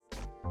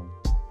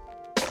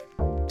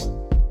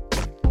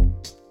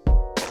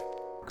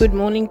Good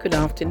morning, good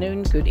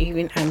afternoon, good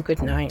evening, and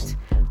good night.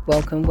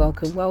 Welcome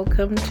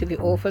to the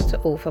Author to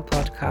Author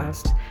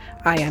podcast.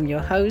 I am your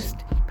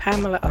host,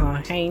 Pamela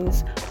R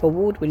Haynes,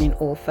 award-winning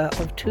author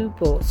of 2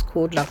 books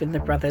called Loving the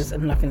Brothers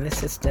and Loving the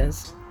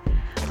Sisters.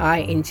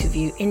 I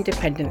interview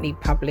independently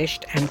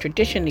published and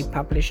traditionally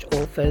published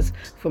authors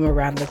from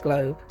around the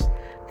globe.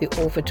 The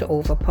Author to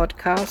Author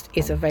podcast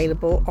is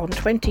available on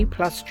 20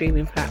 plus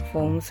streaming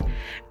platforms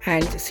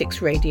and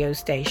 6 radio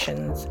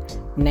stations,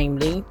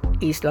 namely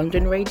East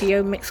London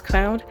Radio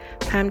Mixcloud,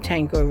 Pam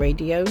Tango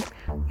Radio,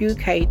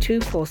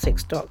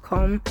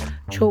 UK246.com,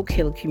 Chalk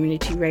Hill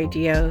Community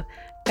Radio,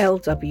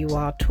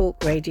 LWR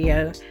Talk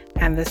Radio,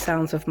 and the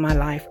Sounds of My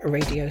Life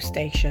radio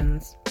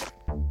stations.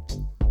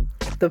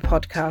 The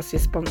podcast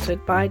is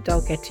sponsored by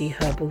Dalgety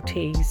Herbal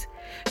Teas.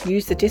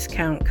 Use the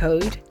discount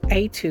code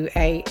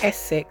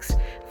A2AS6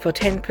 for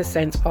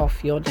 10%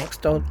 off your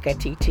next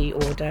Dalgety tea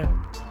order.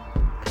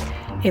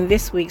 In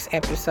this week's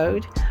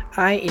episode,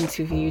 I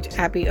interviewed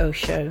Abi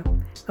Osho,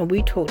 and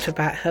we talked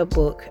about her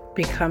book,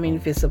 Becoming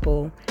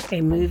Visible,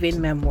 a moving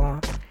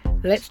memoir.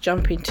 Let's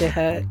jump into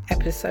her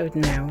episode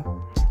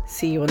now.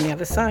 See you on the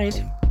other side.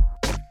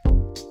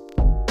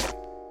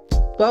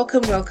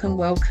 Welcome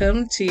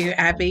to you,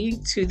 Abi,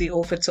 to the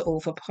Author to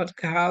Author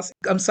podcast.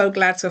 I'm so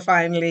glad to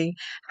finally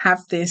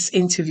have this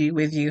interview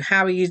with you.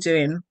 How are you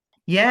doing?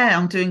 Yeah,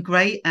 I'm doing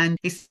great. And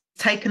it's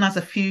taken us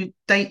a few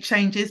date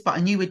changes, but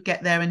I knew we'd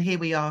get there, and here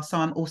we are. So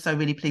I'm also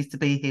really pleased to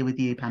be here with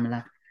you,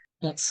 Pamela.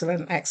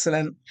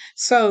 Excellent.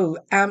 So,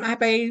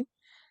 Abi,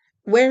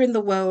 where in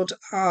the world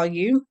are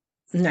you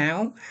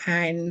now,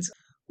 and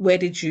where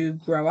did you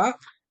grow up?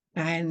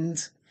 And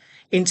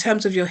in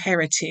terms of your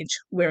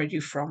heritage, where are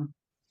you from?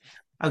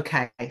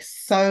 Okay,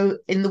 so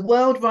in the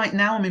world right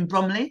now, I'm in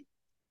Bromley,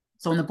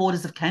 so on the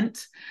borders of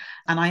Kent,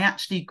 and I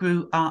actually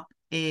grew up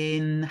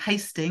in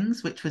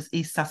Hastings, which was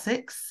East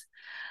Sussex,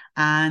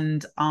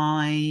 and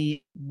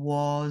I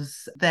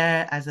was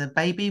there as a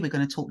baby. We're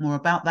going to talk more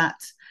about that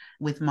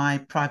with my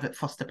private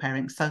foster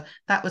parents. So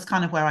that was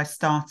kind of where I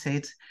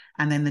started,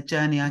 and then the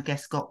journey, I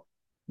guess, got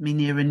me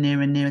nearer and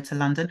nearer to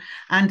London.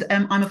 And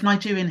I'm of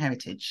Nigerian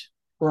heritage.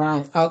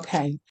 Right,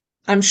 okay.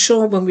 I'm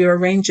sure when we were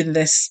arranging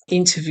this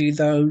interview,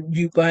 though,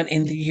 you weren't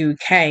in the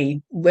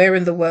UK. Where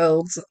in the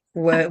world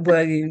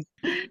were you?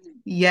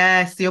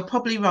 Yes, you're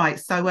probably right.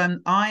 So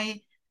I'm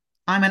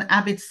an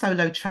avid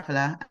solo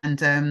traveller,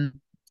 and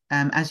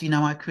as you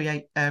know, I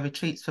create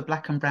retreats for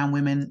Black and Brown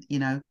women,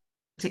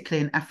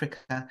 particularly in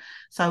Africa.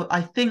 So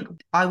I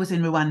think I was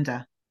in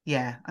Rwanda.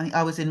 Yeah, I think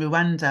I was in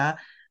Rwanda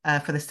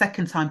for the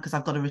second time because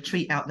I've got a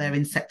retreat out there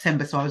in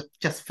September. So I was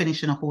just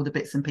finishing off all the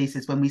bits and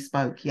pieces when we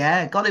spoke.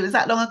 Yeah, God, it was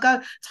that long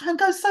ago. Time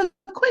goes so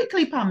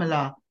quickly,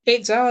 Pamela.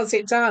 It does.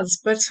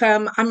 But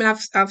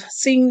I've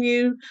seen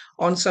you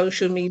on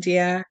social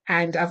media,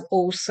 and I've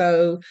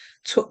also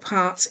took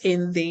part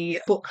in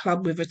the book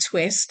club with a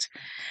twist,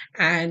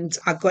 and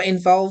I got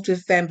involved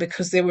with them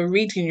because they were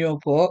reading your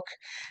book.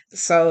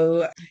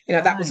 So,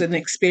 that was Right. an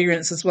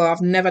experience as well.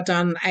 I've never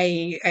done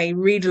a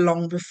read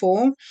along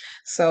before.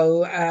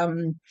 So, I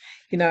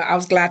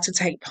was glad to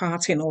take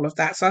part in all of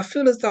that. So I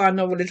feel as though I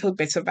know a little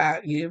bit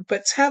about you.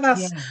 But tell us,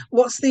 Yeah.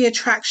 what's the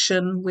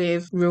attraction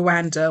with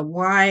Rwanda?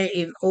 Why,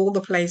 in all the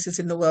places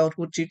in the world,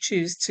 would you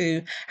choose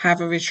to have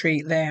a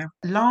retreat there?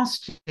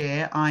 Last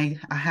year, I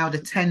held a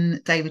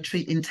 10-day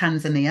retreat in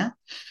Tanzania.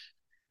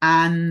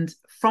 And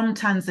from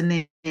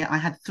Tanzania, I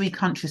had 3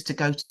 countries to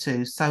go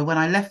to. So when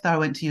I left there, I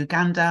went to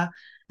Uganda.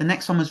 The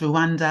next one was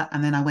Rwanda.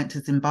 And then I went to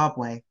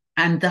Zimbabwe.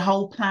 And the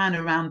whole plan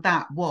around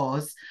that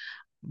was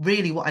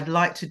really what I'd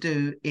like to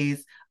do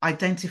is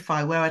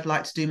identify where I'd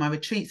like to do my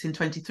retreats in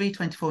 23,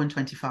 24, and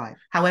 25.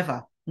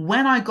 However,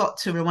 when I got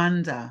to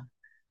Rwanda,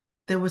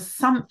 there was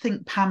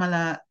something,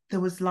 Pamela, there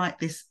was like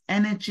this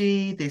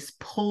energy, this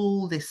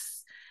pull,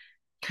 this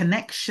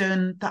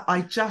connection that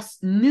I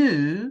just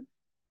knew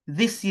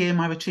this year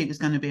my retreat was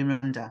going to be in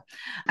Rwanda.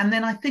 And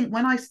then I think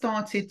when I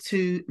started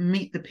to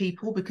meet the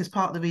people, because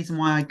part of the reason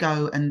why I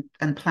go and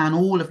plan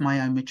all of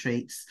my own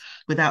retreats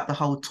without the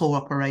whole tour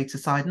operator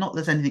side, not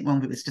that there's anything wrong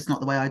with it, it's just not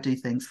the way I do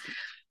things,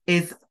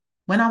 is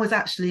when I was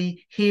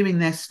actually hearing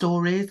their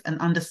stories and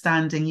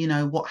understanding,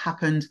 what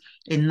happened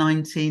in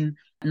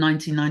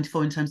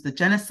 1994 in terms of the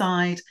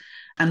genocide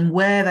and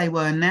where they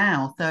were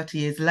now 30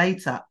 years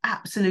later.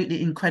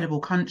 Absolutely incredible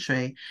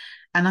country.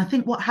 And I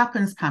think what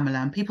happens, Pamela,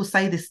 and people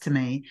say this to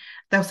me,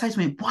 they'll say to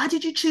me, why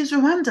did you choose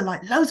Rwanda?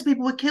 Like loads of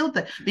people were killed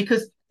there.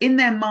 Because in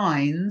their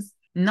minds,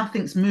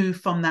 nothing's moved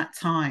from that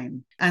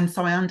time. And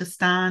so I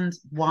understand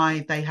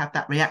why they have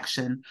that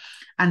reaction.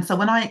 And so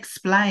when I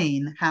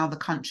explain how the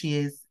country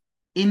is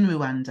in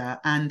Rwanda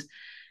and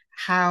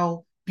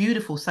how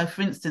beautiful. So,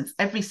 for instance,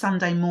 every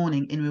Sunday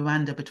morning in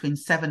Rwanda between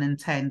 7 and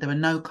 10, there are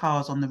no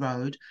cars on the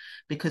road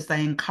because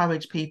they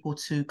encourage people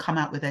to come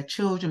out with their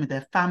children, with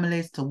their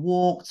families, to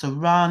walk, to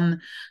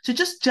run, to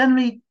just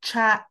generally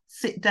chat,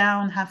 sit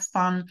down, have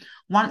fun.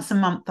 Once a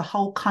month, the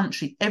whole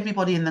country,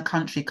 everybody in the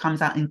country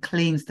comes out and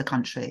cleans the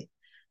country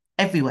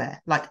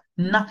everywhere. Like,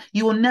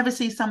 you will never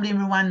see somebody in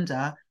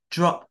Rwanda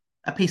drop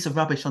a piece of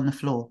rubbish on the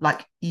floor.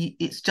 Like,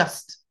 it's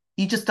just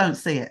You just don't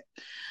see it.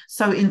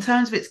 So in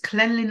terms of its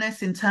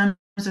cleanliness, in terms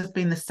of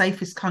being the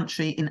safest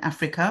country in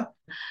Africa,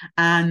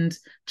 and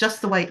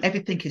just the way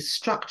everything is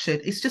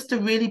structured, it's just a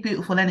really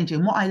beautiful energy.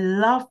 And what I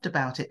loved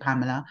about it,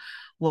 Pamela,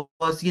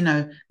 was,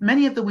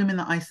 many of the women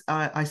that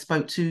I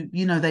spoke to,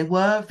 they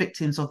were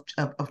victims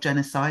of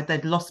genocide.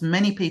 They'd lost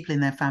many people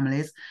in their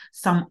families,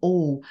 some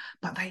all,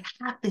 but they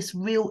had this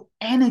real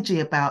energy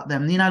about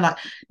them, like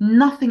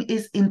nothing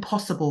is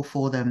impossible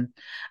for them.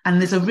 And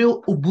there's a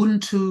real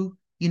Ubuntu,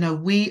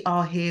 we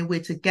are here, we're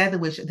together,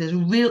 there's a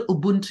real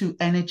Ubuntu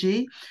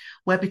energy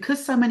where,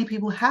 because so many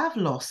people have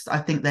lost, I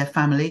think, their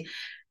family,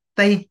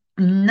 they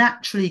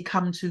naturally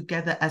come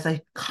together as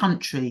a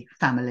country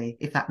family,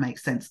 if that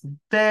makes sense.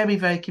 Very,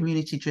 very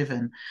community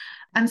driven.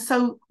 And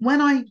so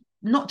when I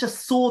not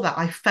just saw that,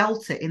 I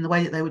felt it in the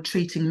way that they were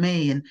treating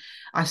me. And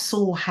I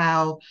saw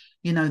how,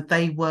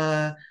 they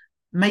were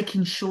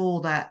making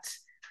sure that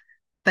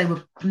they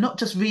were not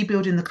just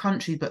rebuilding the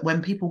country, but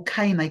when people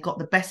came, they got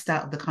the best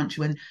out of the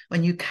country.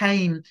 When you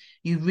came,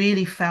 you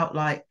really felt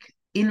like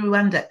in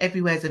Rwanda,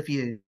 everywhere's a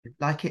view.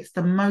 Like, it's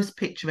the most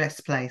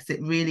picturesque place.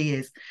 It really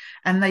is.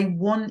 And they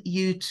want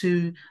you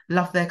to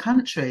love their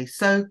country.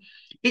 So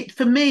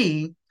for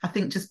me, I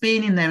think just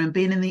being in there and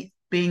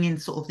being in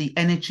sort of the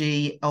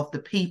energy of the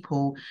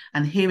people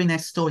and hearing their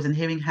stories and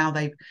hearing how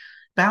they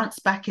bounce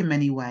back in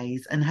many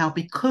ways, and how,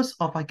 because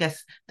of, I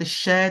guess, the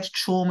shared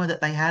trauma that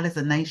they had as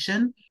a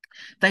nation,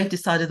 they've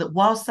decided that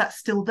whilst that's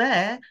still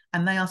there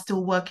and they are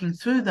still working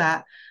through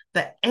that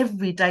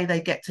every day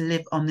they get to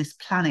live on this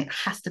planet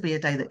has to be a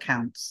day that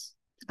counts.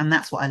 And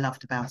that's what I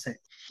loved about it.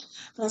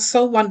 That's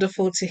so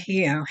wonderful to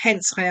hear.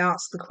 Hence, I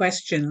asked the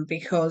question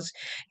because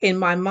in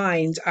my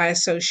mind, I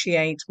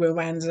associate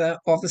Rwanda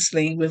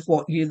obviously with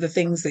the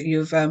things that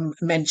you've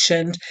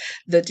mentioned,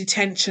 the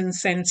detention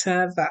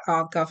centre that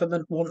our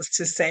government wants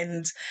to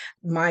send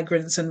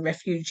migrants and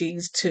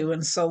refugees to,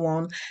 and so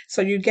on.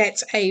 So you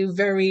get a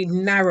very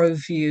narrow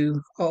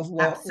view of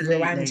what Absolutely.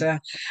 Rwanda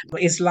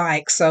is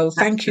like. So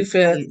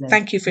Absolutely.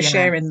 thank you for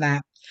sharing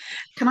that.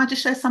 Can I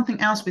just share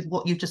something else with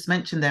what you've just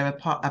mentioned there,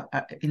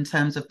 in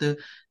terms of the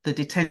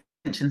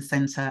detention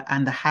centre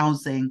and the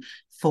housing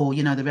for,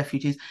 the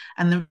refugees?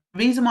 And the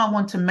reason why I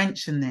want to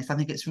mention this, I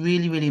think it's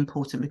really, really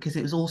important, because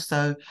it was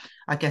also,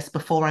 I guess,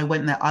 before I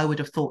went there, I would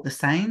have thought the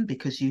same,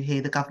 because you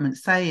hear the government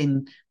say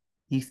and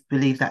you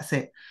believe that's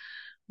it.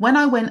 When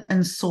I went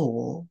and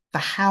saw the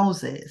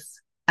houses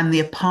and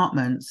the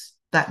apartments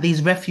that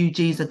these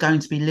refugees are going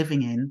to be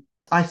living in,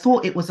 I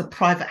thought it was a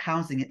private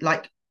housing.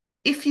 Like,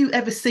 if you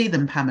ever see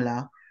them,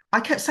 Pamela, I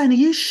kept saying, are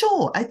you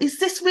sure? Is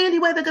this really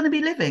where they're going to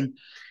be living?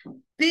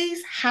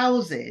 These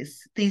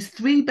houses, these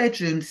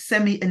 3-bedroom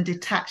semi and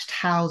detached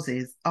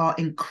houses, are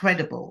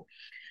incredible.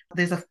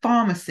 There's a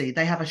pharmacy,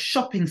 they have a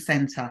shopping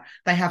centre,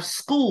 they have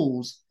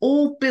schools,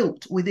 all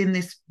built within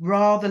this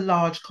rather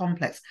large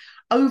complex,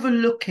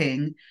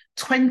 overlooking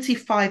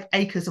 25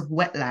 acres of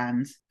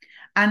wetlands.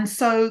 And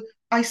so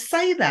I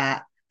say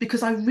that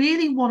because I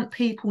really want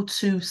people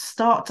to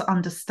start to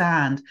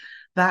understand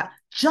that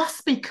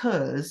just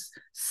because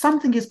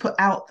something is put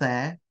out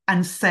there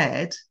and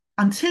said,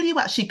 until you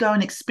actually go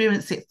and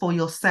experience it for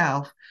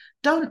yourself,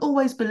 don't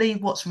always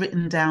believe what's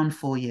written down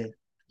for you,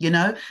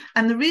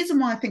 And the reason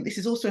why I think this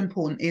is also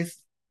important is,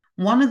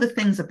 one of the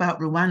things about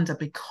Rwanda,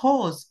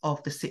 because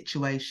of the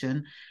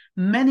situation,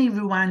 many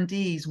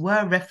Rwandese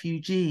were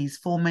refugees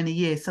for many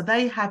years. So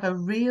they have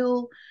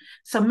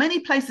so many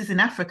places in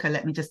Africa,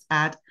 let me just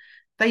add,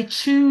 they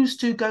choose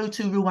to go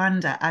to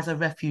Rwanda as a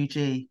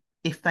refugee.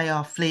 If they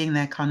are fleeing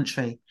their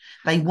country,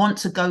 they want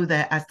to go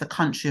there as the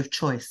country of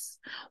choice.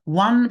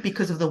 One,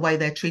 because of the way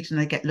they're treated and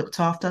they get looked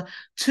after.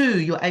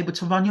 Two, you're able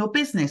to run your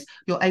business,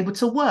 you're able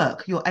to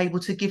work, you're able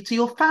to give to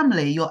your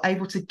family, you're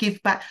able to give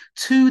back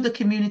to the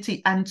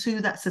community and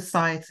to that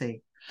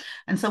society.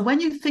 And so when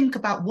you think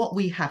about what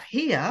we have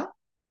here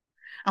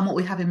and what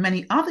we have in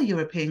many other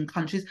European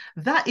countries,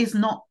 that is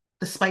not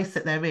the space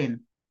that they're in.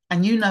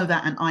 And you know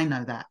that, and I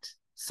know that.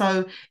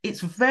 So it's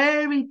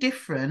very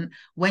different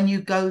when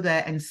you go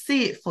there and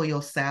see it for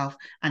yourself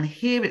and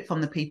hear it from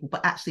the people,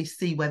 but actually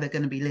see where they're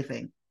going to be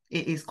living.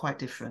 It is quite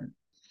different.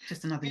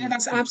 Just another. Yeah,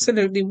 that's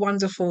absolutely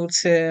wonderful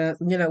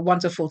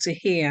to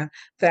hear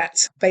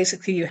that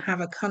basically you have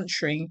a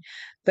country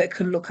that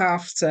can look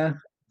after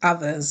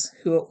others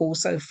who are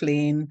also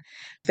fleeing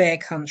their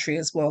country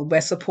as well. We're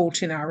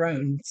supporting our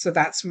own. So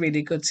that's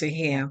really good to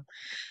hear.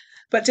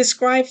 But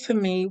describe for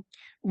me,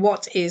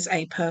 what is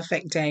a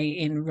perfect day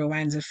in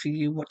Rwanda for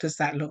you? What does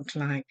that look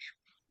like?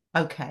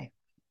 Okay.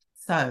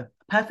 So,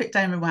 perfect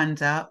day in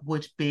Rwanda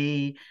would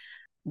be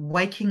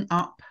waking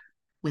up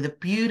with a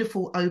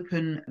beautiful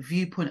open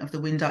viewpoint of the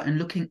window and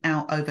looking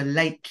out over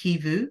Lake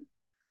Kivu,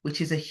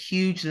 which is a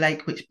huge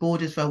lake which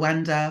borders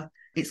Rwanda.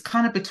 It's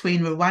kind of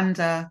between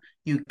Rwanda,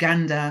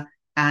 Uganda,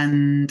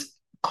 and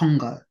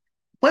Congo.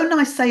 When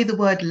I say the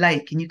word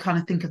lake, and you kind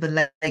of think of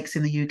the lakes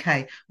in the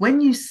UK, when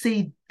you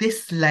see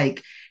this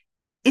lake,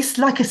 it's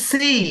like a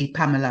sea,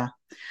 Pamela.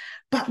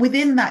 But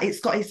within that, it's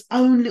got its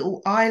own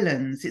little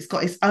islands. It's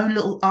got its own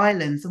little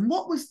islands. And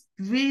what was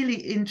really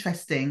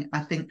interesting, I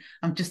think,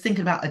 I'm just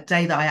thinking about a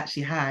day that I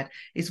actually had,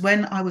 is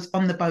when I was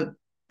on the boat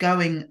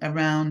going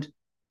around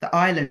the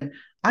island,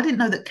 I didn't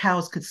know that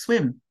cows could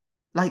swim.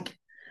 Like,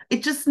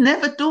 it just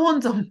never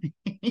dawned on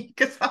me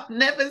because I've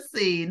never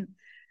seen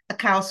a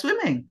cow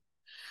swimming.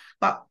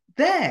 But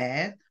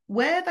there,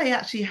 where they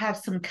actually have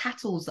some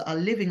cattle that are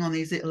living on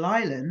these little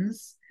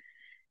islands,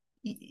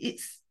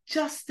 it's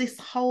just this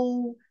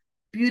whole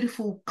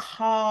beautiful,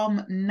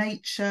 calm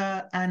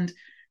nature, and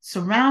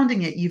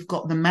surrounding it, you've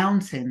got the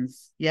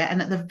mountains. Yeah.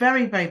 And at the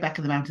very, very back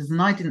of the mountains,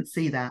 and I didn't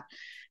see that,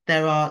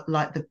 there are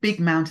like the big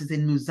mountains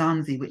in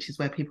Muzanzi, which is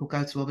where people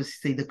go to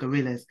obviously see the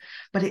gorillas.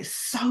 But it's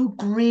so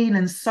green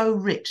and so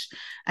rich.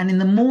 And in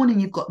the morning,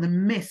 you've got the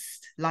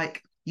mist,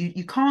 like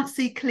you can't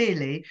see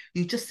clearly.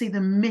 You just see the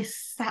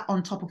mist sat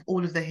on top of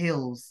all of the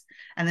hills.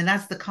 And then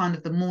as the kind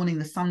of the morning,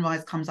 the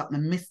sunrise comes up, the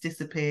mist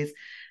disappears.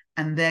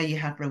 And there you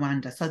have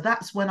Rwanda. So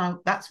that's what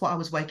I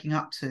was waking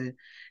up to.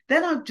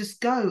 Then I'd just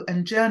go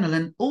and journal.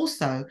 And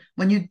also,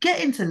 when you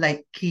get into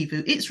Lake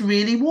Kivu, it's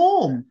really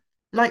warm.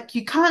 Like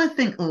you kind of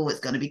think, oh,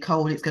 it's going to be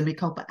cold,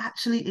 but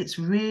actually it's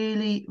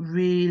really,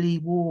 really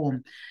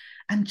warm.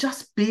 And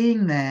just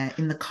being there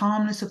in the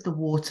calmness of the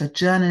water,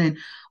 journaling,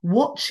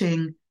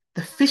 watching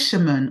the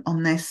fishermen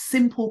on their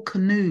simple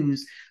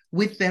canoes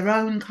with their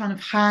own kind of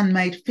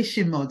handmade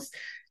fishing rods,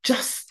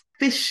 just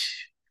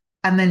fish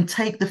and then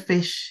take the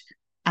fish.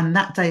 And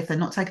that day, if they're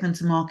not taking them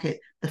to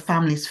market, the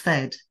family's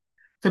fed.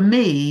 For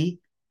me,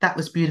 that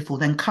was beautiful.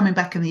 Then coming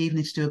back in the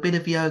evening to do a bit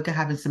of yoga,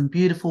 having some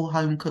beautiful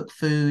home cooked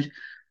food.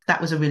 That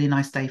was a really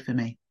nice day for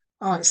me.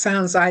 Oh, it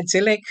sounds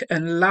idyllic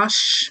and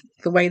lush,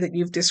 the way that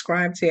you've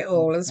described it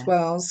all as Yeah.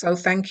 well. So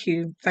thank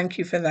you. Thank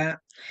you for that.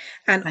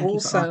 And Thank you for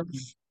also, asking.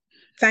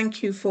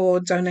 thank you for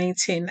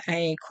donating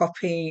a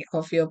copy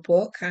of your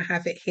book. I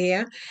have it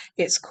here.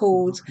 It's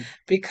called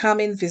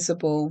Become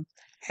Invisible,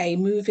 a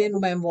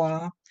moving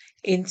memoir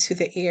into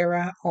the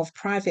era of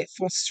private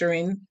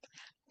fostering,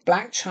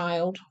 Black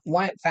child,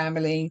 white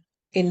family,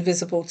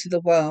 invisible to the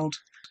world.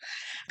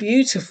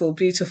 Beautiful,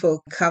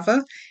 beautiful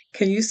cover.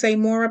 Can you say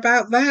more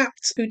about that?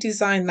 Who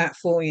designed that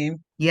for you?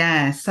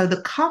 Yeah, so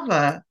the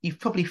cover, you've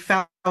probably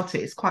felt it.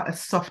 It's quite a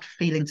soft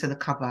feeling to the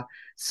cover,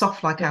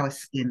 soft like our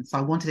skin. So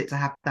I wanted it to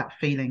have that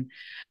feeling.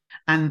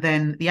 And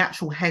then the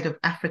actual head of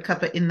Africa,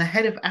 but in the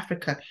head of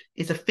Africa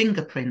is a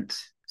fingerprint.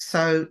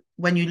 So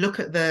when you look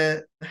at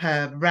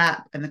her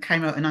wrap and the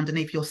camera and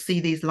underneath, you'll see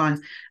these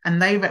lines,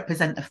 and they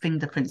represent a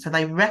fingerprint. So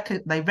they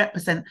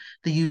represent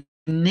the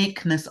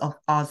uniqueness of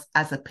us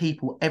as a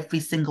people. Every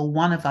single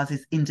one of us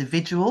is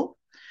individual,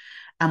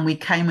 and we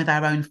came with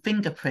our own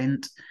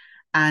fingerprint.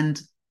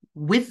 And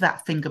with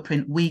that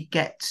fingerprint, we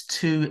get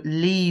to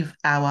leave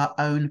our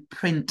own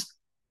print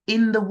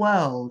in the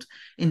world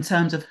in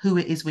terms of who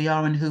it is we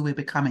are and who we're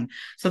becoming.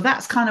 So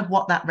that's kind of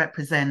what that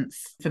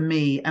represents for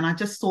me. And I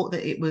just thought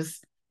that it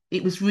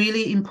was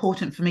really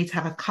important for me to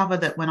have a cover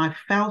that when I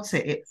felt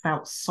it, it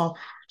felt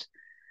soft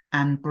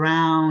and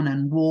brown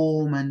and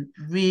warm, and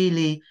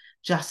really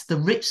just the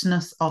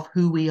richness of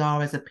who we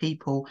are as a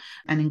people,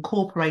 and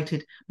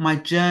incorporated my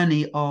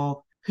journey of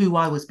who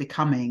I was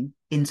becoming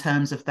in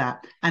terms of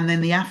that. And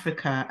then the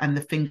Africa and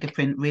the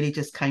fingerprint really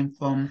just came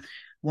from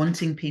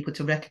wanting people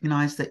to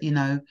recognize that,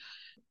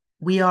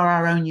 we are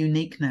our own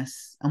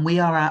uniqueness and we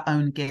are our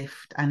own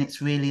gift. And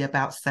it's really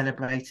about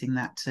celebrating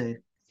that too.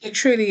 It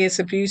truly is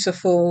a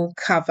beautiful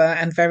cover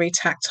and very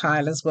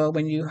tactile as well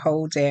when you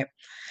hold it.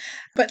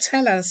 But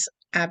tell us,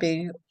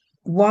 Abi,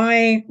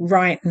 why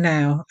write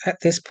now at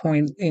this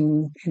point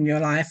in your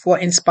life?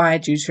 What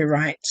inspired you to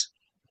write?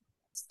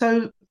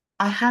 So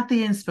I had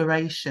the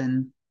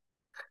inspiration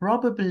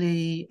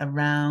probably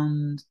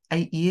around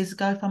 8 years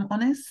ago, if I'm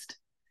honest.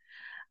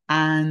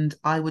 And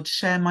I would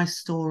share my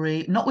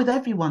story, not with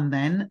everyone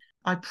then.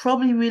 I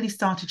probably really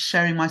started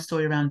sharing my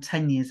story around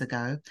 10 years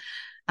ago.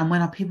 And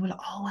when people were like,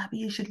 oh, Abi,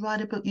 you should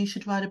write a book, you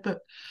should write a book.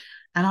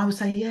 And I would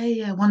say,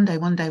 yeah, one day,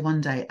 one day,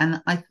 one day.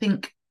 And I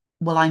think,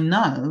 well, I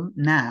know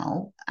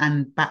now,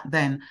 and back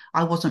then,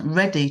 I wasn't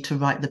ready to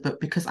write the book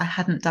because I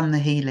hadn't done the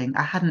healing,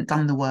 I hadn't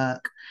done the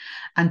work.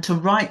 And to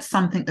write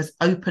something as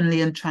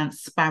openly and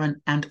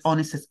transparent and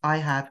honest as I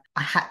have,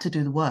 I had to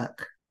do the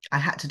work. I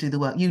had to do the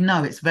work.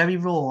 It's very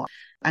raw.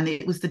 And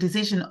it was the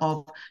decision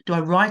of, do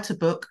I write a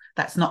book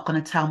that's not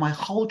going to tell my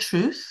whole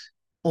truth?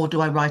 Or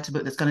do I write a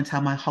book that's going to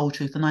tell my whole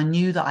truth? And I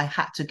knew that I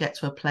had to get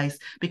to a place,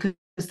 because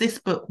this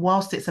book,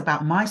 whilst it's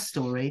about my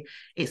story,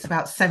 it's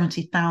about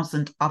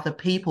 70,000 other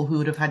people who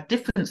would have had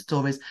different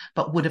stories,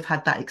 but would have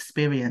had that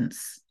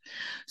experience.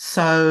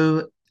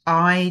 So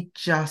I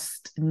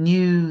just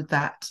knew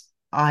that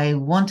I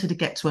wanted to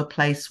get to a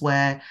place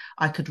where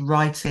I could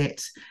write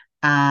it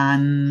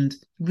and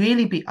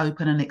really be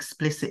open and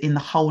explicit in the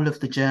whole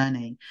of the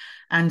journey.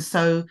 And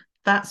so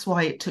that's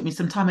why it took me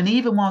some time. And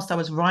even whilst I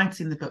was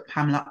writing the book,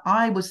 Pamela,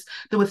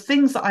 there were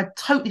things that I'd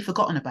totally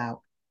forgotten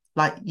about.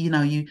 Like,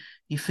 you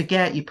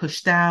forget, you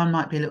push down,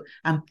 might be a little,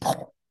 and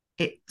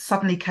it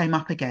suddenly came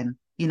up again,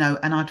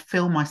 and I'd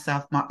feel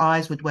myself, my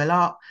eyes would well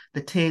up,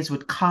 the tears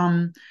would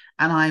come.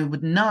 And I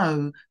would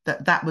know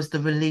that that was the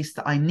release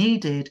that I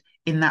needed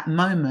in that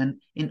moment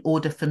in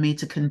order for me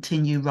to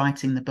continue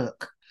writing the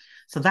book.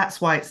 So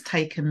that's why it's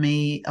taken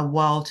me a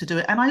while to do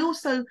it. And I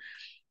also,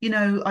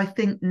 I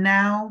think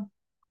now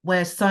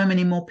where so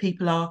many more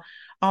people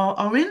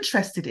are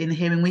interested in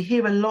hearing, we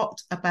hear a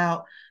lot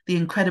about the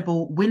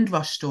incredible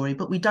Windrush story,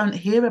 but we don't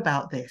hear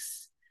about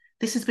this.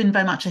 This has been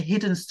very much a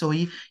hidden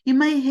story. You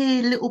may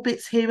hear little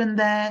bits here and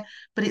there,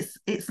 but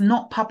it's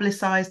not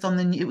publicized on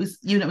the. It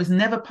was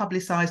never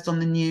publicized on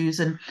the news,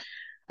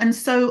 and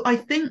so I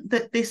think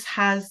that this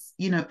has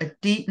a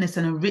deepness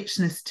and a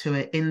richness to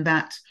it, in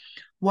that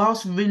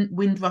whilst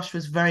Windrush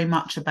was very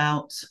much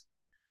about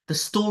the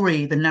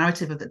story, the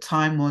narrative of the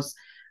time was,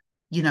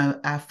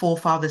 our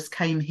forefathers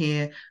came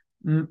here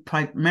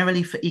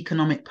primarily for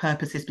economic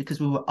purposes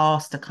because we were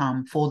asked to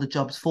come for the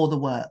jobs, for the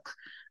work.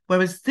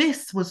 Whereas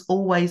this was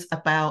always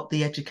about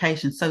the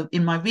education. So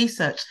in my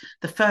research,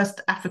 the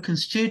first African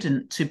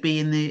student to be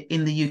in the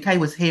UK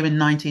was here in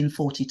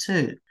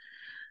 1942.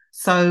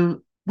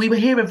 So we were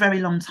here a very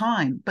long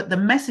time, but the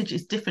message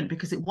is different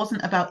because it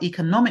wasn't about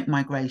economic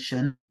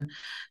migration.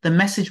 The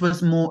message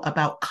was more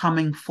about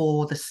coming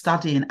for the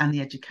studying and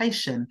the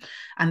education.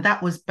 And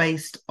that was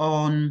based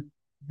on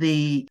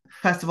the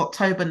 1st of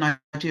October,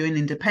 Nigerian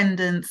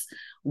independence,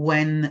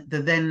 when the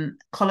then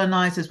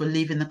colonizers were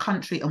leaving the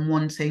country and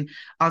wanting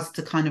us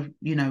to kind of,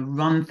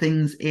 run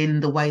things in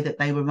the way that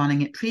they were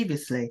running it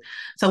previously.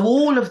 So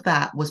all of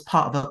that was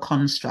part of a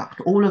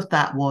construct. All of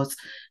that was,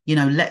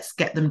 let's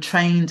get them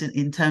trained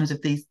in terms of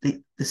the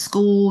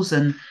schools,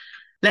 and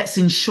let's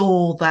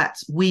ensure that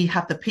we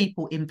have the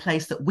people in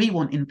place that we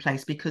want in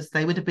place, because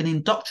they would have been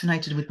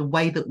indoctrinated with the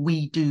way that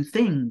we do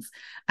things.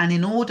 And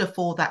in order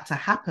for that to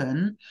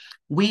happen,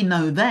 we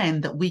know then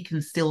that we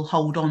can still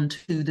hold on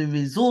to the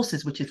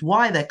resources, which is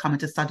why they're coming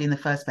to study in the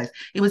first place.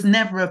 It was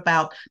never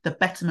about the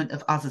betterment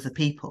of us as a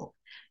people.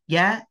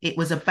 Yeah, it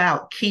was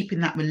about keeping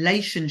that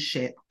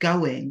relationship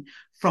going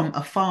from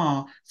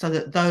afar, so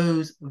that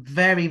those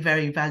very,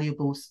 very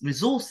valuable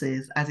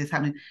resources, as is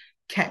happening,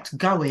 kept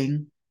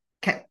going,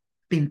 kept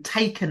being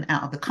taken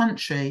out of the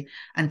country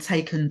and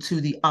taken to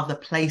the other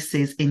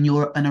places in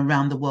Europe and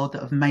around the world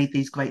that have made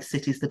these great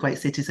cities the great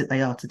cities that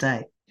they are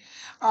today.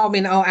 I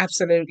mean, oh,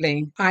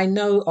 absolutely. I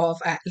know of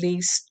at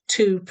least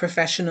two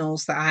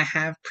professionals that I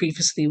have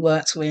previously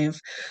worked with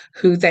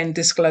who then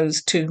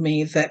disclosed to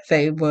me that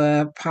they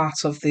were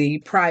part of the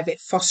private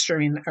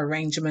fostering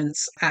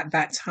arrangements at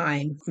that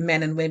time,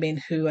 men and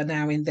women who are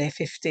now in their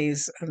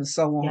 50s and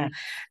so Yeah. on.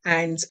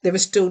 And there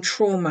was still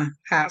trauma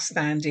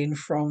outstanding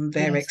from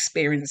their Yes.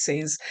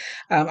 experiences.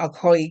 A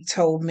colleague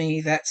told me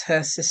that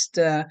her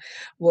sister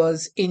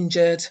was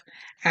injured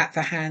at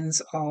the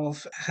hands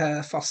of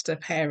her foster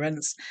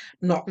parents,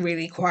 not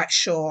really quite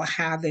sure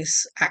how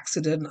this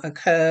accident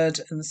occurred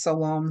and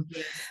so on.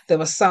 Yes. There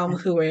were some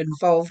who were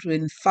involved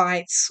in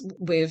fights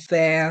with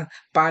their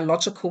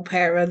biological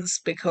parents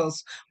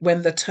because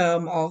when the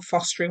term of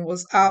fostering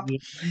was up,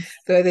 Yes.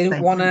 they didn't They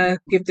want didn't. to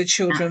give the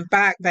children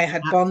back. They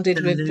had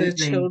bonded with the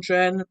Absolutely.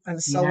 children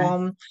and so Yeah.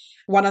 on.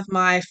 One of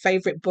my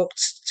favorite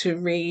books to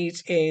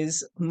read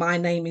is My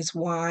Name is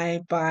Why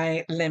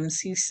by Lem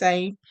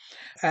Sise.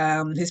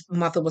 His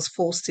mother was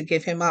forced to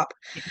give him up.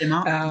 Pick them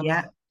up. Um,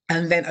 Yeah.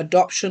 and then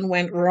adoption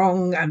went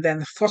wrong, and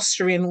then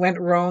fostering went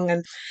wrong.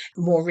 And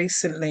more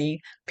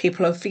recently,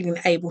 people are feeling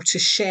able to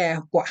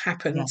share what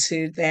happened Yeah.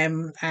 to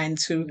them and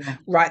to Yeah.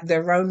 write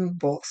their own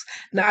books.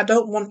 Now, I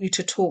don't want you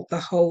to talk the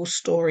whole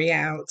story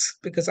out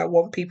because I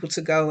want people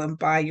to go and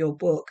buy your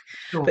book.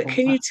 But Sure.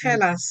 can you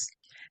tell Absolutely. us,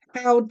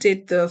 how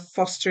did the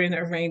fostering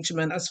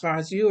arrangement, as far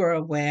as you are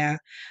aware,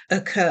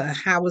 occur?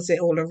 How was it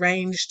all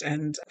arranged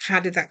and how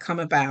did that come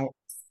about?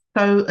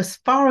 So, as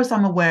far as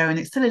I'm aware, and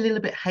it's still a little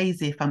bit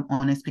hazy if I'm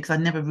honest, because I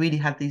never really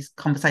had these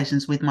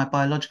conversations with my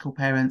biological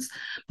parents.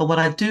 But what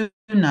I do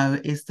know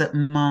is that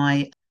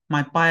my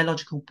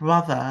biological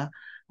brother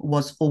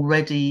was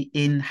already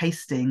in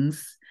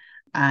Hastings,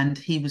 and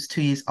he was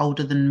 2 years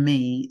older than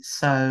me.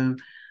 So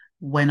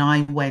when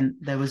I went,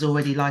 there was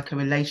already like a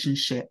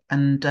relationship.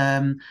 And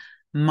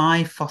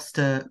my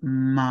foster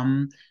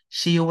mum,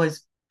 she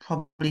always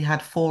probably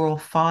had 4 or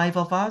 5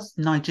 of us,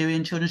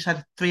 Nigerian children. She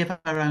had 3 of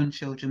her own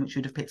children, which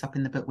you'd have picked up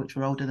in the book, which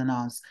were older than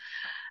us.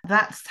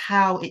 That's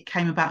how it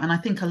came about. And I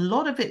think a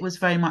lot of it was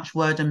very much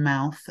word of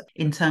mouth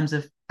in terms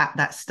of at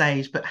that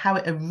stage. But how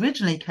it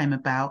originally came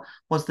about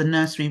was the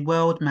Nursery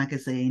World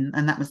magazine.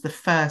 And that was the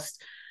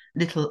first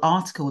little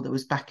article that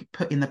was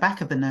put in the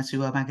back of the Nursery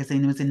World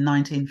magazine. It was in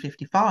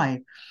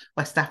 1955,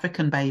 West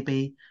African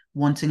baby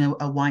wanting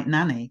a white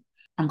nanny.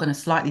 I'm going to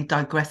slightly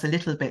digress a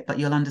little bit, but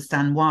you'll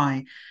understand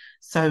why.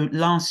 So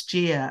last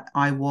year,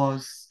 I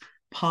was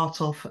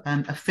part of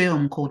a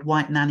film called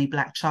White Nanny,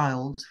 Black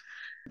Child,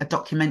 a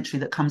documentary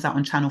that comes out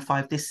on Channel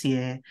 5 this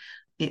year.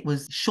 It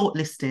was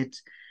shortlisted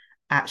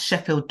at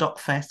Sheffield Doc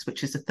Fest,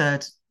 which is the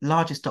third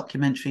largest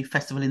documentary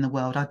festival in the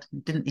world. I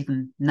didn't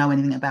even know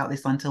anything about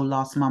this until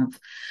last month.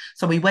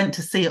 So we went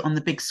to see it on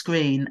the big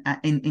screen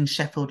in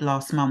Sheffield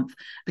last month.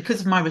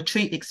 Because of my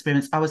retreat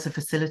experience, I was a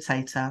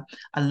facilitator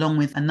along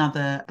with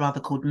another brother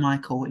called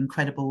Michael,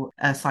 incredible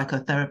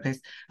psychotherapist.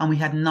 And we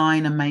had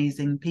 9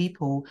 amazing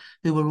people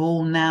who were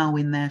all now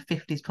in their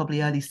 50s,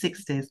 probably early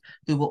 60s,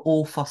 who were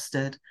all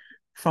fostered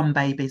from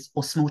babies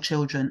or small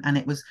children. And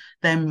it was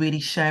them really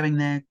sharing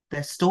their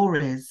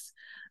stories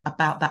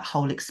about that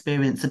whole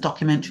experience. The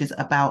documentary is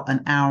about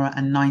 1 hour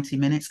and 90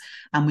 minutes,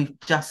 and we've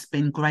just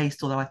been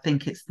graced, although I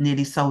think it's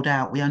nearly sold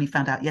out. We only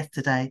found out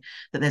yesterday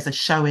that there's a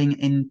showing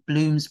in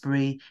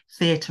Bloomsbury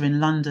Theatre in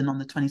London on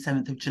the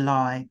 27th of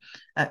July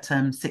at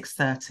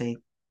 6:30.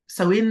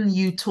 So in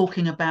you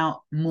talking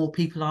about more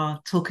people are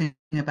talking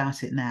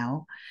about it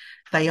now,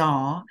 they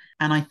are.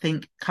 And I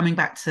think coming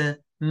back to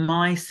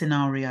my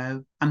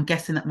scenario, I'm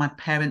guessing that my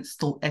parents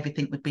thought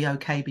everything would be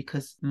okay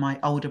because my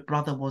older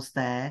brother was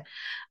there.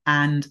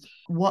 And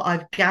what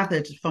I've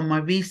gathered from my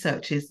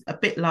research is a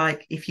bit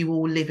like if you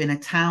all live in a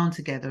town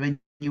together and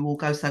you all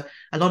go. So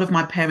a lot of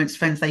my parents'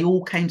 friends, they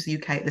all came to the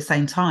UK at the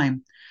same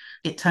time.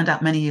 It turned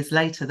out many years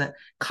later that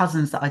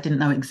cousins that I didn't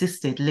know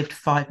existed lived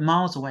 5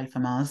 miles away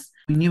from us.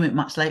 We knew it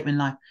much later in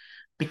life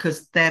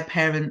because their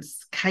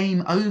parents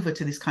came over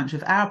to this country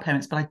with our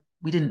parents, but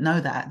we didn't know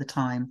that at the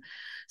time.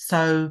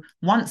 So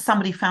once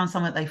somebody found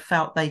someone that they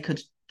felt they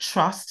could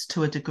trust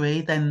to a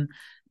degree, then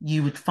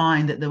you would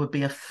find that there would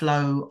be a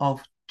flow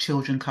of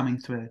children coming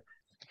through.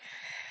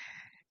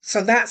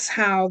 So that's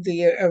how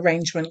the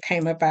arrangement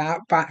came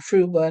about, but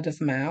through word of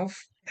mouth.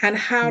 And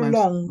how Most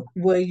long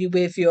were you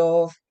with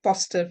your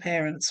foster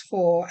parents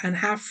for, and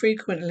how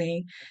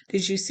frequently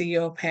did you see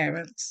your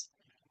parents?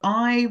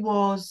 I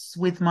was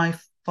with my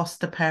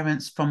foster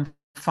parents from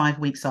 5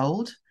 weeks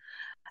old,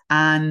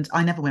 and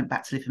I never went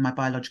back to live with my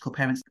biological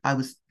parents. I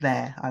was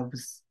there.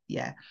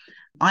 Yeah.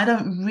 I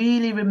don't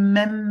really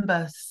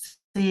remember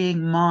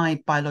seeing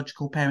my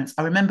biological parents.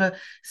 I remember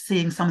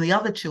seeing some of the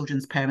other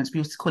children's parents. We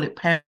used to call it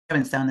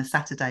parents down on a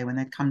Saturday when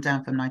they'd come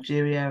down from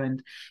Nigeria,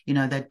 and,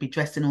 they'd be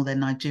dressed in all their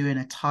Nigerian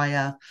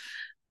attire.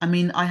 I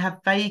mean, I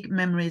have vague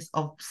memories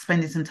of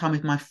spending some time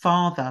with my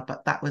father,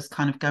 but that was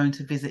kind of going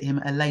to visit him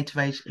at a later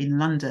age in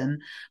London.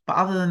 But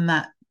other than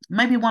that,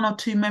 maybe 1 or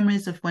 2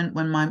 memories of when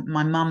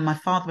my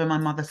father and my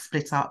mother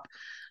split up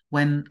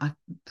when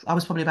I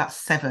was probably about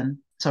 7.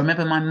 So I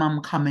remember my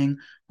mum coming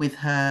with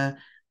her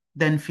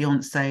then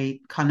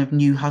fiance, kind of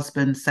new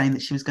husband, saying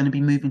that she was going to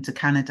be moving to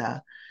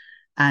Canada.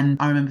 And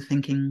I remember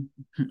thinking,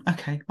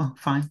 okay, well,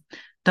 fine.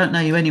 Don't know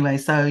you anyway.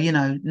 So,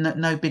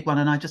 no big one.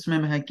 And I just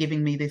remember her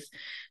giving me this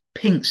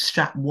pink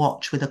strap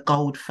watch with a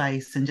gold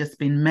face and just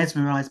being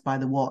mesmerized by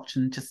the watch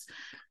and just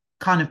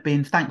kind of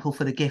being thankful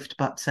for the gift.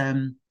 But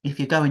if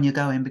you're going, you're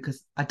going,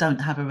 because I don't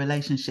have a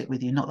relationship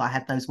with you. Not that I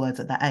had those words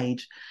at that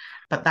age,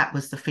 but that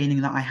was the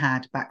feeling that I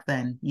had back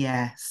then.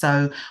 Yeah.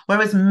 So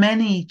whereas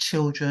many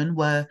children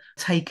were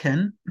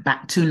taken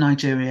back to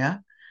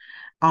Nigeria,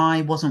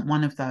 I wasn't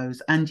one of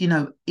those. And,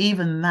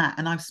 even that,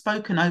 and I've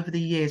spoken over the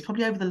years,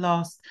 probably over the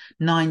last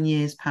 9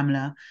 years,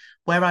 Pamela,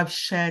 where I've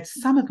shared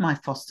some of my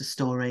foster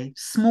story,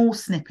 small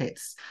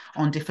snippets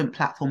on different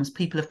platforms.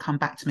 People have come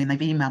back to me and they've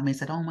emailed me and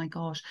said, oh my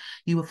gosh,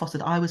 you were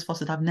fostered, I was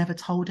fostered, I've never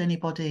told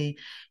anybody,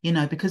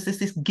 because there's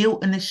this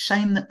guilt and this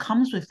shame that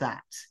comes with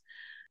that.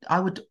 I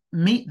would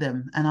meet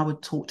them and I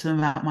would talk to them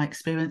about my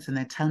experience and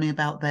they'd tell me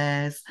about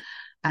theirs.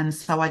 And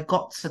so I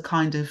got to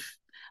kind of,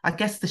 I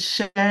guess the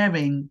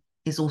sharing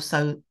is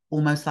also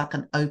almost like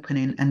an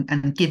opening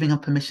and giving a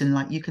permission,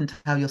 like you can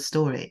tell your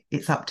story.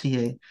 It's up to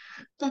you.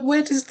 But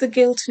where does the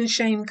guilt and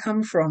shame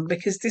come from?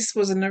 Because this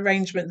was an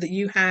arrangement that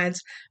you had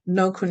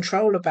no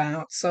control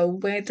about. So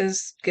where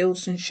does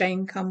guilt and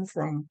shame come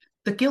from?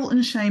 The guilt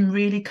and shame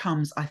really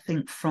comes, I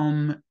think,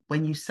 from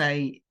when you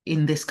say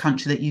in this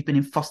country that you've been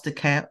in foster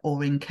care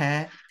or in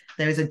care,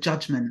 there is a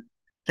judgment.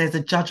 There's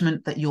a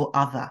judgment that you're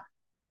other.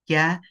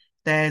 Yeah.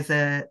 There's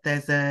a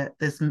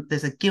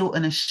guilt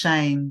and a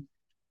shame,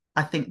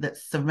 I think, that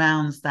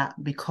surrounds that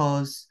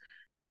because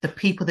the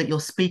people that you're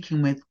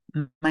speaking with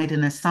made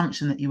an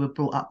assumption that you were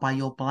brought up by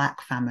your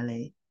Black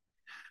family.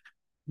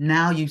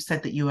 Now you've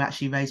said that you were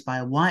actually raised by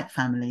a white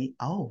family.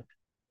 Oh,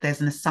 there's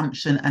an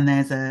assumption and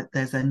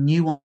there's a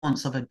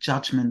nuance of a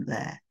judgment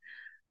there.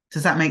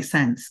 Does that make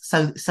sense?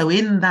 So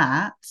in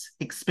that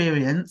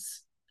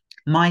experience,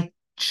 my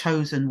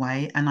chosen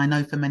way, and I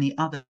know for many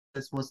others,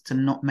 was to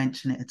not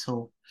mention it at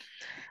all.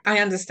 I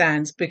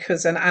understand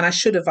because, and I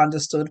should have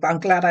understood, but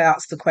I'm glad I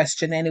asked the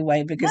question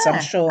anyway, because I'm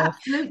Yeah, sure my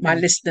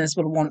absolutely. listeners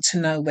will want to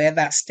know where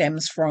that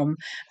stems from.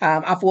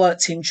 I've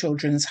worked in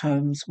children's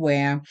homes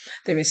where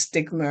there is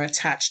stigma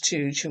attached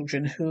to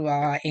children who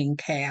are in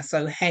care,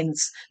 so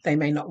hence they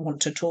may not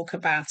want to talk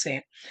about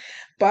it.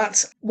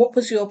 But what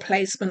was your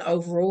placement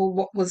overall?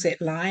 What was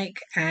it like?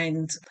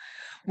 And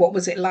what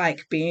was it like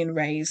being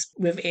raised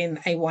within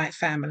a white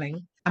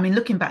family? I mean,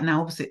 looking back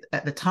now, obviously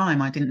at the time,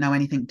 I didn't know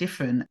anything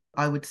different.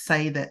 I would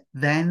say that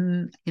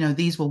then,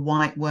 these were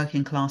white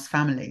working class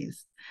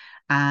families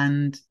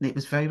and it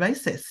was very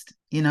racist.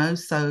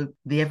 so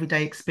the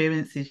everyday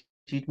experiences,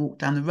 you'd walk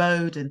down the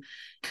road and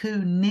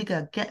coo,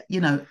 nigger, get,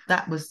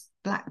 that was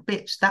black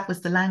bitch, that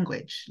was the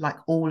language, like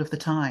all of the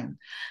time.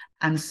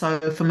 And so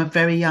from a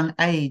very young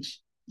age,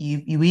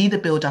 you either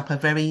build up a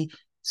very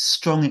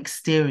strong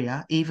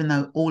exterior, even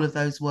though all of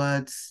those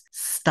words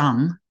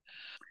stung,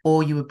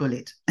 or you were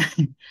bullied.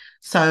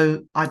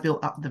 So I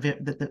built up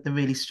the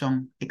really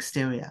strong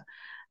exterior.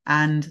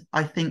 And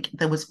I think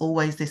there was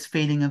always this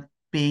feeling of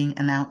being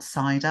an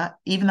outsider,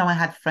 even though I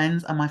had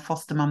friends and my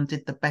foster mum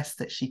did the best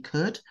that she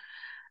could.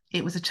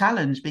 It was a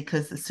challenge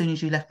because as soon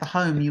as you left the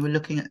home, you were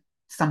looking at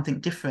something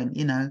different,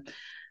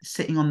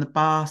 sitting on the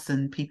bus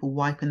and people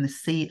wiping the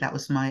seat. That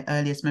was my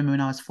earliest memory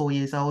when I was 4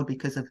 years old,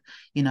 because of,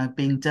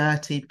 being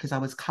dirty, because I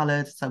was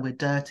coloured. So we're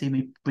dirty,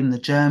 we bring the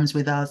germs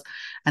with us.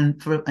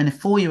 And for a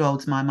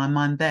 4-year-old's mind, my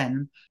mind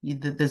then,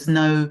 there's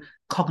no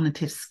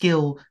cognitive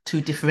skill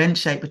to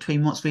differentiate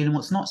between what's real and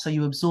what's not. So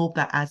you absorb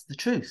that as the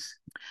truth.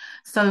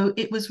 So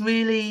it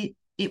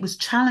was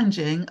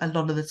challenging a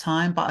lot of the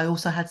time, but I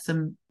also had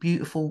some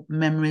beautiful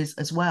memories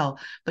as well.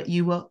 But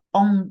you were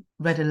on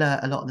red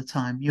alert a lot of the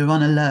time. You were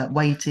on alert,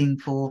 waiting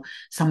for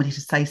somebody to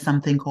say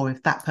something, or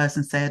if that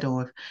person said,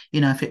 or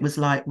if it was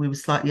like we were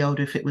slightly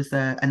older, if it was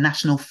a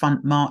National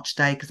Front March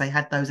day, because they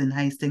had those in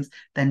Hastings,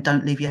 then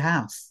don't leave your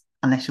house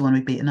unless you want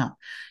to be beaten up.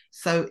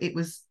 So it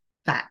was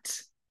that.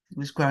 It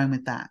was growing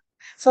with that.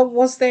 So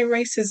was there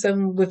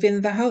racism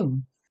within the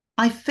home?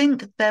 I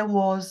think there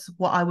was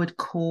what I would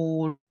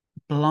call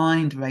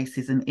blind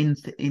racism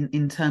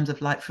in terms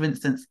of, like, for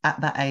instance, at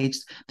that age,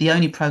 the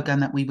only program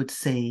that we would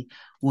see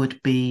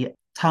would be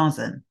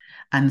Tarzan.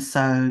 And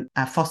so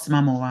our foster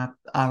mum or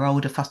our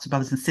older foster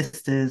brothers and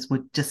sisters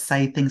would just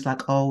say things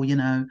like, oh,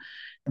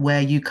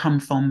 where you come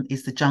from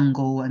is the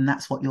jungle and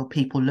that's what your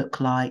people look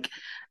like.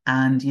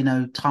 And,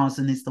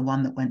 Tarzan is the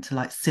one that went to,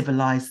 like,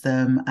 civilize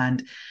them.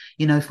 And,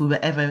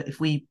 if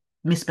we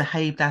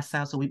misbehaved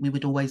ourselves, or we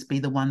would always be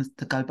the ones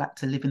to go back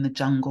to live in the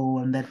jungle,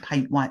 and they'd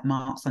paint white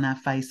marks on our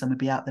face, and we'd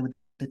be out there with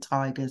the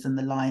tigers and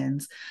the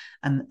lions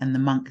and the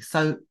monkeys.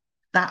 So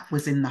that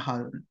was in the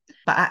home.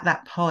 But at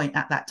that point,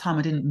 at that time,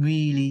 I didn't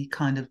really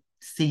kind of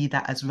see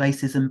that as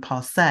racism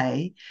per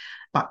se,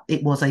 but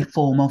it was a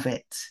form of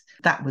it.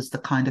 That was the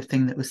kind of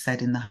thing that was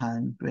said in the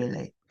home,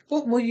 really.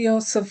 What were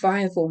your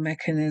survival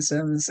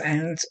mechanisms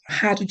and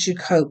how did you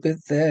cope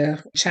with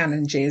the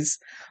challenges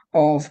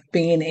of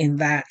being in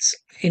that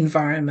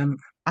environment?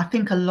 I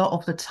think a lot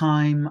of the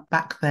time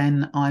back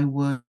then I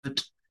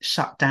would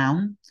shut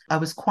down. I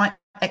was quite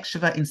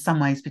extrovert in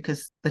some ways,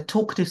 because the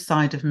talkative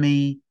side of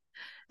me,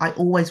 I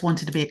always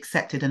wanted to be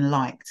accepted and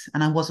liked.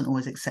 And I wasn't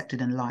always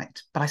accepted and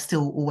liked, but I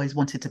still always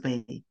wanted to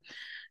be.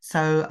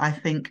 So I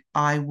think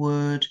I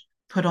would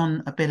put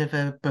on a bit of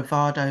a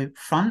bravado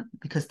front,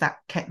 because that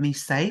kept me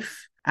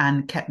safe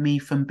and kept me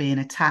from being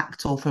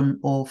attacked or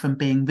from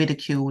being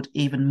ridiculed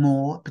even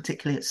more,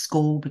 particularly at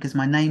school, because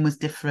my name was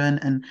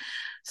different. And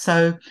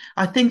so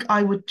I think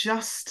I would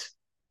just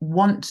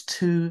want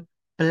to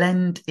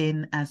blend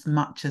in as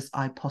much as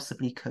I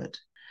possibly could.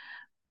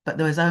 But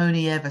there was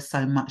only ever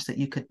so much that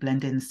you could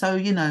blend in.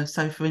 So,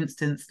 so for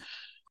instance,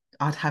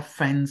 I'd have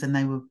friends and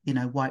they were,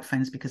 white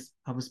friends, because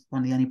I was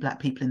one of the only black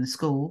people in the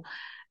school.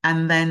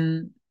 And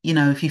then,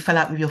 if you fell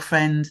out with your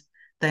friend,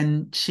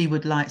 then she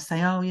would, like,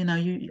 say, oh,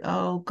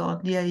 oh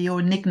God, yeah, you're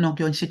a nignog,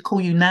 and she'd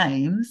call you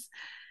names.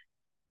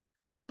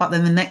 But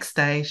then the next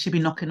day she'd be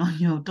knocking on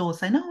your door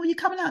saying, oh, are you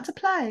coming out to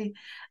play?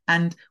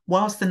 And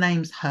whilst the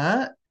names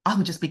hurt, I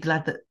would just be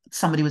glad that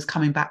somebody was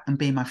coming back and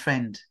being my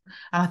friend.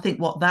 And I think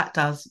what that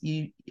does,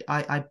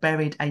 I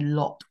buried a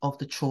lot of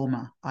the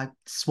trauma. I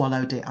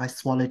swallowed it.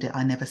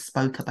 I never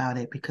spoke about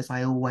it, because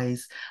I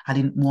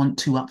didn't want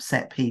to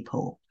upset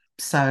people.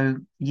 So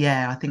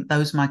yeah, I think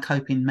those my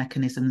coping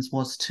mechanisms,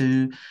 was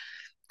to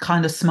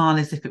kind of smile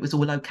as if it was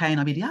all okay. And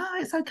I'd be, yeah,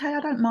 it's okay,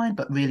 I don't mind.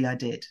 But really I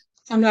did.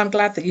 I'm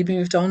glad that you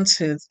moved on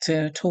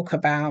to talk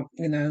about,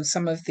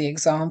 some of the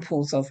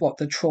examples of what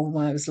the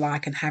trauma was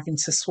like and having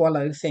to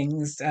swallow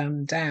things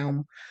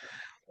down.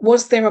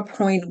 Was there a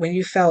point when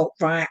you felt,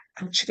 right,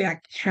 actually, I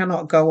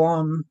cannot go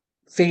on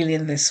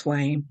feeling this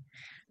way?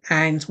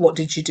 And what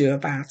did you do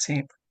about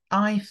it?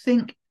 I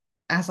think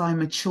as I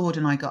matured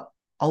and I got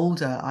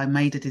older, I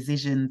made a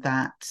decision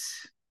that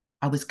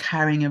I was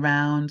carrying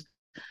around,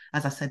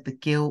 as I said, the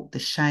guilt, the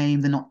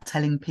shame, the not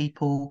telling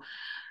people.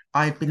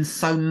 I've been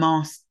so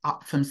masked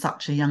up from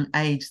such a young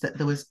age that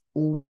there was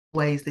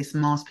always this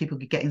mask. People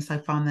could get in so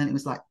far, and then it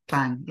was like,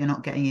 bang, you're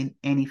not getting in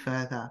any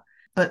further.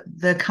 But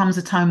there comes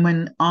a time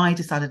when I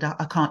decided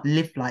I can't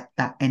live like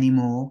that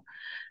anymore,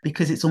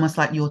 because it's almost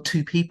like you're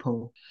two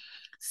people.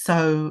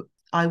 So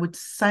I would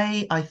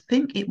say, I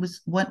think it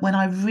was when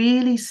I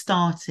really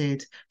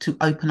started to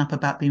open up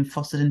about being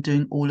fostered and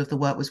doing all of the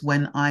work, was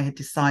when I had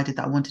decided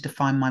that I wanted to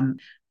find my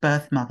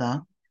birth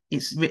mother.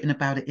 It's written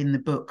about it in the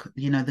book.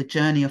 The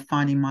journey of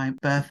finding my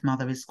birth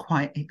mother is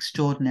quite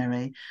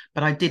extraordinary,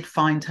 but I did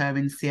find her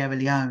in Sierra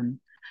Leone.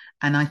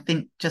 And I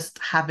think just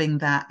having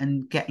that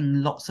and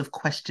getting lots of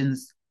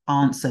questions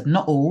answered,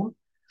 not all,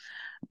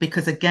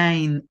 because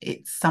again,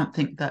 it's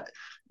something that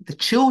the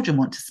children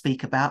want to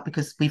speak about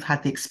because we've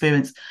had the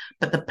experience,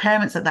 but the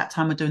parents at that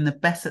time were doing the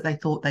best that they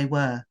thought they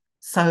were.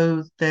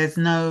 So there's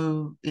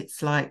no,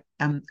 it's like,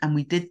 and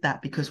we did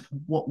that because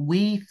what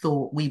we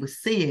thought we were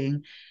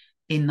seeing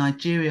in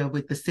Nigeria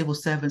with the civil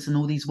servants and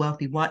all these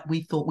wealthy white,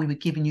 we thought we were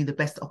giving you the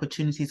best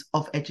opportunities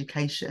of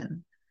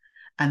education.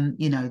 And,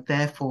 you know,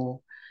 therefore,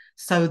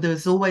 so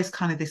there's always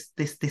kind of this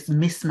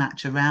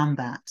mismatch around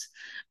that.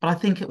 But I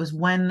think it was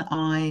when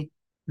I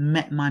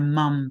met my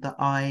mum that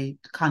I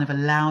kind of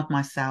allowed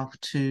myself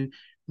to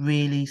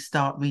really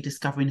start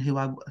rediscovering who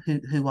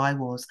I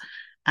was.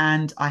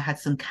 And I had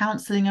some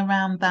counseling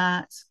around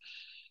that,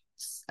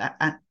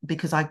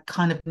 because I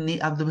kind of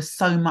there was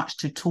so much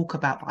to talk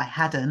about, but I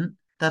hadn't,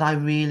 that I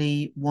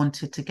really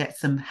wanted to get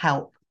some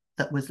help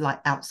that was like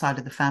outside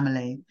of the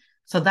family.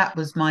 So that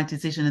was my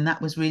decision. And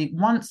that was really,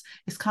 once,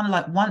 it's kind of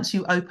like once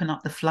you open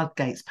up the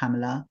floodgates,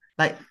 Pamela,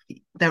 like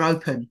they're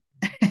open,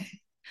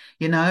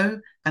 you know,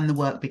 and the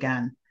work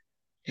began.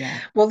 Yeah.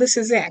 Well, this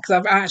is it,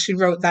 because I actually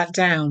wrote that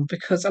down,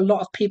 because a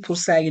lot of people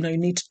say, you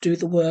need to do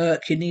the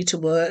work, you need to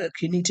work,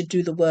 you need to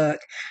do the work.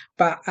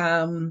 But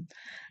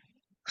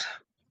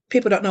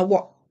people don't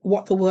know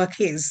what the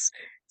work is.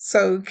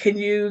 So can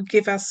you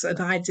give us an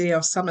idea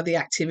of some of the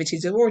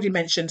activities? You've already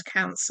mentioned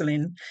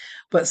counselling,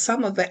 but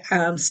some of the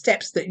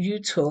steps that you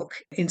took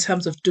in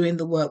terms of doing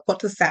the work, what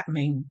does that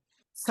mean?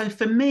 So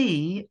for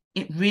me,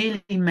 it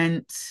really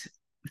meant,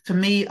 for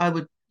me, I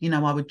would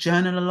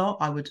journal a lot.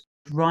 I would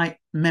write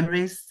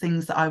memories,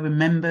 things that I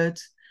remembered,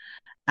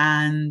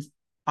 and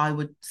I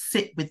would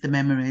sit with the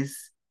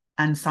memories.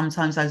 And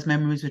sometimes those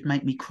memories would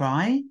make me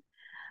cry.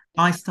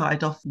 I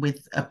started off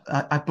with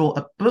I brought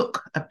a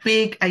book, a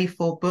big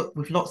A4 book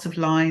with lots of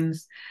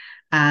lines,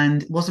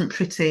 and it wasn't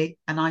pretty.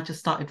 And I just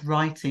started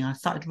writing. I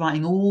started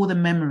writing all the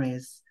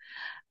memories,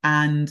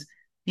 and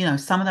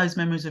some of those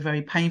memories were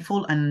very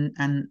painful,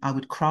 and I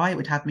would cry. It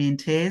would have me in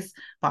tears.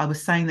 But I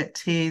was saying that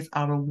tears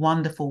are a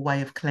wonderful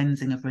way of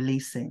cleansing, of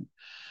releasing.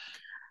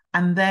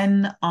 And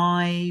then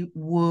I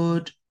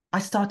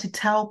started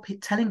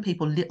telling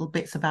people little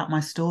bits about my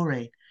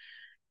story,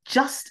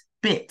 just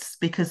bits,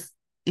 because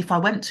if I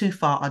went too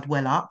far, I'd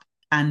well up.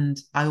 And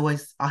I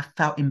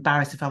felt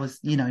embarrassed if I was,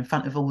 in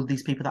front of all of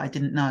these people that I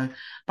didn't know.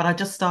 But I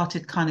just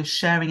started kind of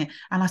sharing it.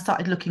 And I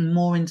started looking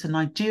more into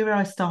Nigeria.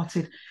 I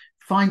started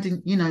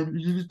finding,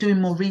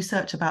 doing more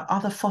research about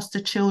other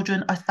foster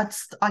children.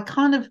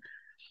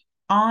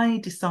 I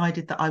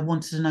decided that I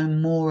wanted to know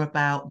more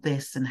about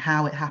this and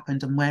how it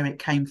happened and where it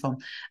came from.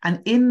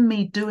 And in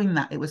me doing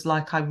that, it was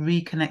like I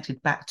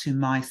reconnected back to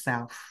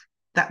myself.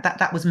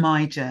 That was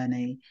my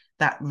journey.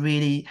 That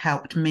really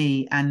helped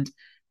me. And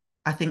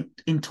I think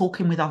in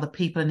talking with other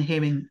people and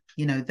hearing,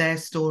 their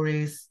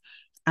stories.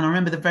 And I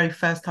remember the very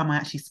first time I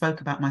actually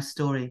spoke about my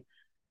story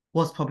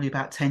was probably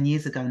about 10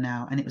 years ago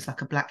now. And it was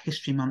like a Black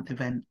History Month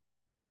event.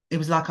 It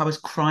was like I was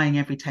crying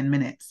every 10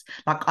 minutes.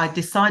 Like I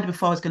decided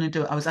before I was going to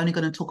do it, I was only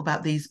going to talk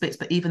about these bits,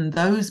 but even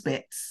those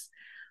bits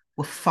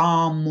were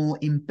far more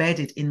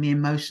embedded in me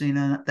emotionally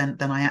than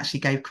I actually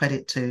gave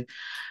credit to.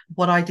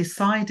 What I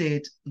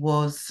decided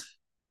was,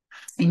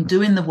 in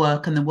doing the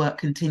work, and the work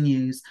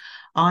continues,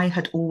 I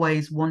had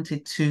always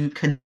wanted to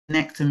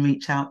connect and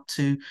reach out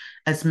to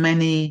as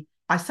many,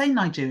 I say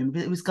Nigerian,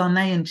 but it was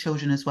Ghanaian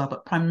children as well,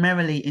 but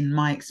primarily in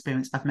my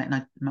experience, I've met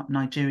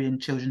Nigerian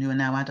children who are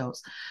now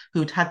adults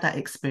who'd had that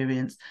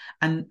experience.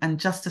 And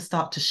just to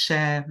start to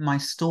share my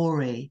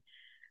story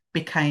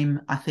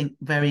became, I think,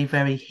 very,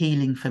 very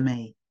healing for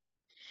me.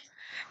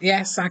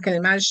 Yes, I can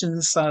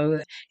imagine. So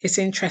it's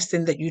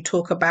interesting that you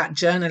talk about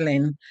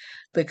journaling,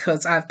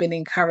 because I've been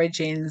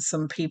encouraging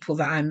some people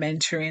that I'm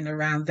mentoring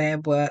around their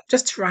work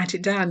just to write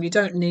it down. You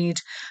don't need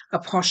a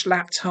posh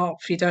laptop,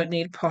 you don't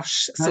need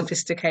posh, No,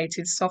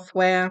 sophisticated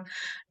software,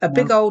 a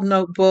big no, old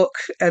notebook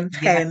and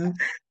yeah, pen.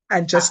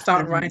 And just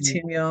start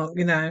absolutely.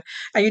 writing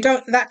and you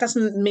don't, that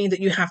doesn't mean that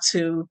you have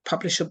to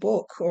publish a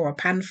book or a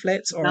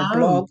pamphlet or a No,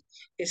 blog.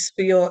 It's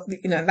for your,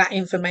 that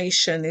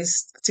information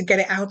is to get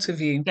it out of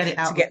you, get it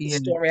to out of get the you.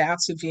 story out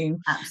of you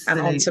and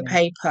onto Absolutely.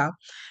 paper.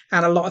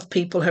 And a lot of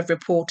people have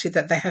reported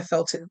that they have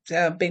felt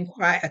it been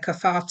quite a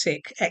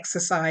cathartic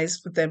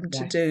exercise for them to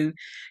Yes. do,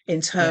 in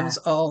Yeah. terms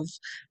of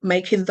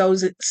making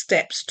those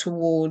steps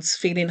towards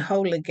feeling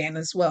whole again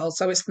as well.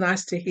 So it's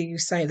nice to hear you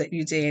say that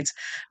you did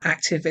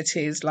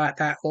activities like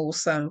that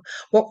also.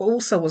 What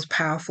also was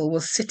powerful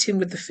was sitting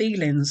with the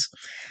feelings,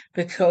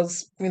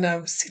 because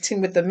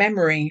sitting with the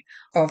memory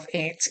of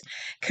it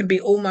can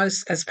be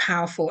almost as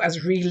powerful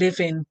as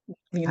reliving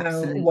what it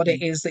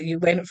Absolutely. is that you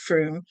went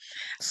through.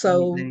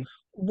 So Absolutely.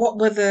 what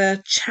were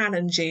the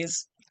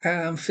challenges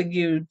for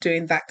you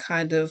doing that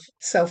kind of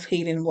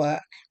self-healing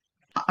work?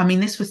 I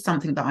mean, this was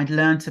something that I'd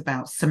learnt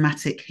about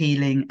somatic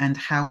healing and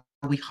how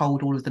we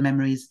hold all of the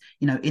memories,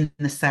 in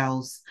the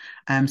cells.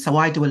 So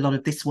I do a lot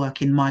of this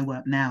work in my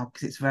work now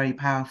because it's very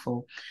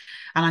powerful.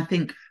 And I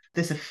think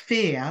there's a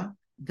fear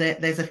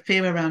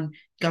around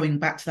going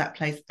back to that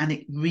place and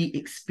it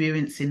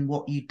re-experiencing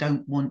what you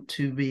don't want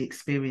to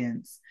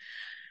re-experience.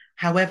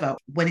 However,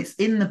 when it's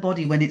in the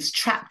body, when it's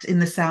trapped in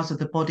the cells of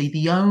the body,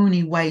 the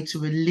only way to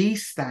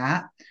release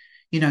that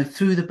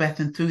through the breath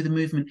and through the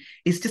movement,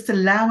 is just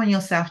allowing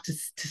yourself to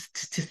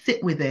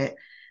sit with it.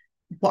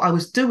 What I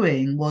was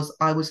doing was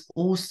I was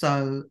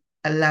also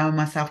allowing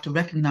myself to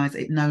recognize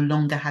it no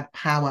longer had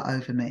power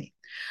over me.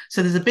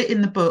 So there's a bit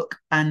in the book,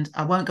 and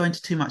I won't go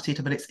into too much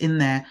detail, but it's in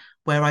there,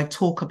 where I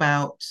talk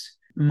about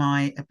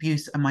my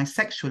abuse and my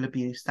sexual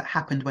abuse that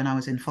happened when I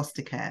was in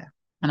foster care.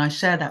 And I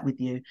share that with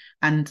you.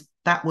 And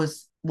that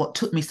was what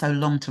took me so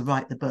long to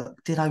write the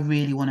book. Did I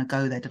really want to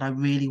go there? Did I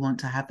really want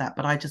to have that?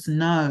 But I just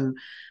know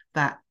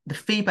that the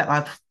feedback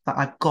that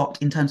I've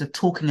got in terms of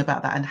talking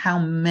about that, and how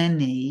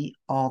many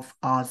of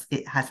us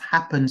it has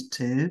happened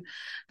to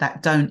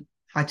that don't,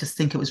 I just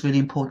think it was really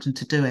important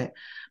to do it.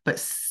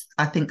 But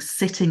I think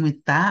sitting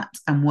with that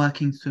and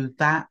working through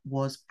that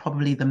was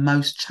probably the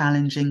most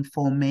challenging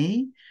for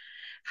me.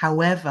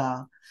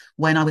 However,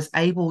 when I was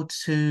able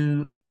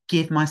to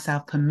give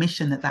myself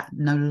permission that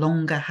no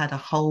longer had a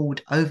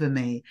hold over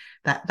me,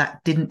 that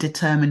didn't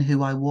determine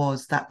who I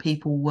was, that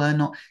people were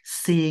not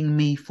seeing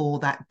me for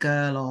that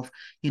girl of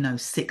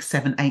 6,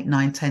 7, 8,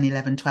 9, 10,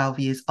 11, 12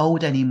 years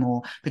old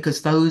anymore,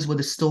 because those were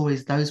the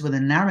stories, those were the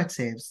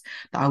narratives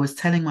that I was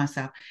telling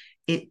myself.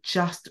 It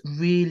just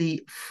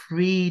really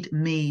freed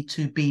me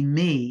to be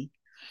me.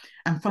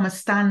 And from a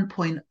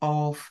standpoint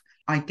of,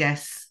 I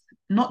guess,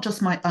 not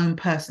just my own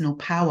personal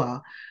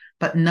power,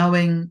 but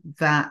knowing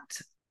that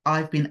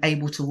I've been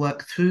able to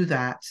work through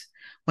that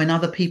when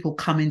other people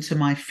come into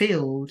my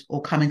field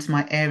or come into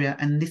my area.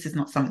 And this is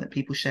not something that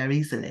people share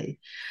easily,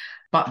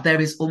 but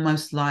there is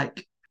almost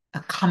like a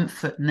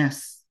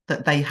comfortness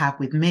that they have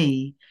with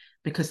me,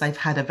 because they've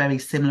had a very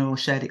similar or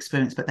shared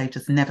experience, but they've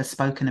just never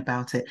spoken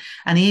about it.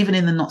 And even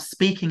in the not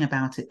speaking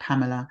about it,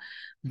 Pamela,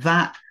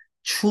 that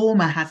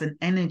trauma has an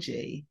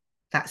energy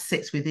that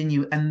sits within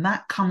you, and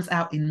that comes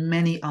out in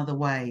many other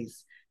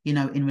ways.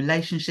 In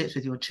relationships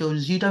with your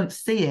children, you don't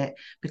see it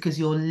because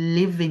you're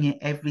living it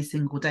every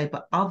single day,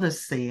 but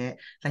others see it.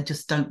 They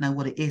just don't know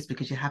what it is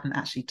because you haven't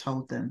actually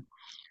told them.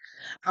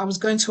 I was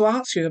going to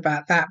ask you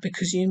about that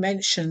because you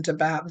mentioned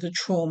about the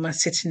trauma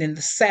sitting in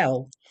the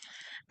cell,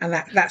 and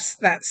that's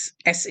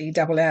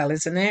SELL,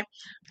 isn't it?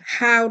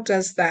 How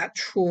does that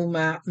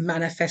trauma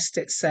manifest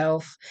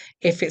itself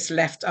if it's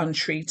left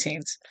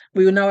untreated?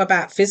 We will know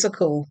about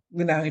physical,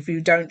 if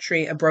you don't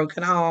treat a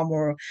broken arm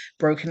or a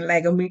broken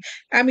leg, and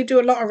we do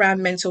a lot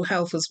around mental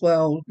health as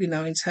well,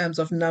 in terms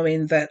of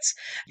knowing that,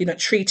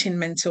 treating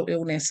mental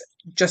illness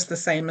just the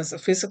same as a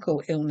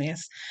physical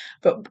illness.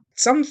 But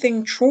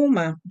something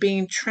trauma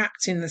being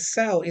trapped in the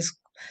cell is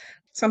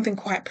something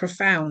quite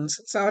profound.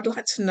 So I'd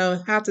like to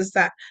know, how does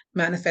that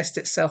manifest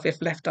itself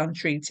if left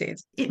untreated?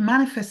 It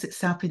manifests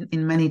itself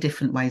in many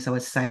different ways, I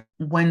would say.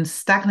 When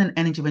stagnant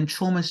energy, when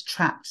trauma's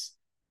trapped,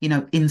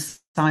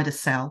 inside a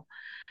cell,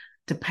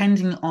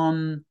 depending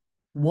on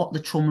what the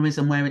trauma is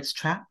and where it's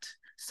trapped.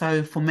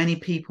 So for many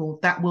people,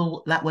 that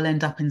will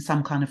end up in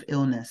some kind of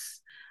illness.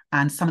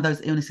 And some of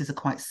those illnesses are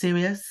quite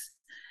serious.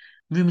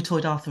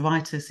 Rheumatoid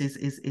arthritis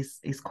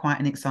is quite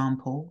an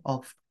example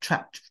of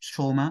trapped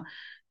trauma.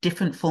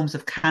 Different forms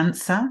of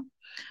cancer,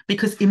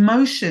 because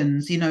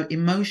emotions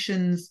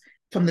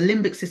from the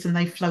limbic system,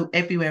 they flow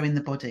everywhere in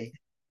the body,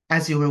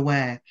 as you're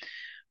aware.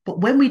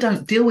 But when we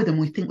don't deal with them,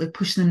 we think we're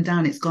pushing them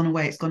down. It's gone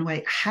away. It's gone away.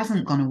 It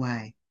hasn't gone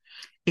away.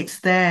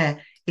 It's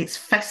there. It's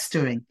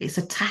festering. It's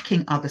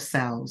attacking other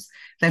cells.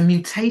 They're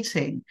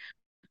mutating.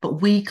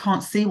 But we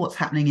can't see what's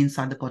happening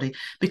inside the body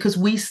because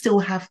we still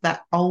have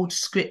that old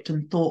script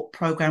and thought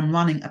program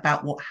running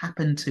about what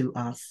happened to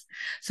us.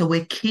 So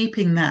we're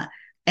keeping that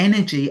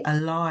energy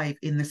alive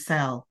in the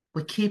cell.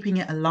 We're keeping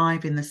it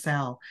alive in the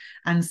cell.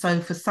 And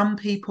so for some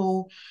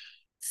people,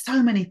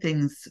 so many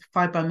things,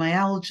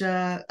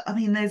 fibromyalgia. I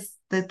mean,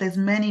 there's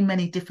many,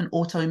 many different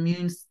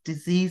autoimmune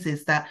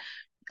diseases that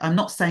I'm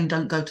not saying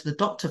don't go to the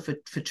doctor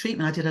for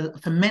treatment.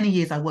 For many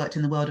years, I worked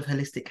in the world of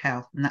holistic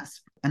health. And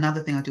that's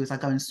another thing I do, is I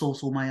go and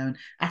source all my own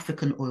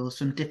African oils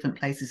from different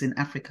places in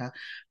Africa.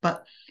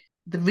 But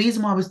the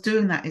reason why I was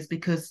doing that is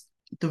because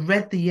the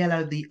red, the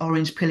yellow, the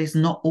orange pill is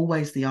not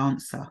always the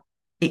answer.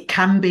 It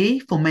can be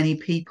for many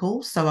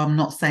people, so I'm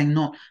not saying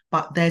not,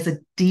 but there's a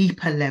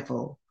deeper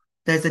level.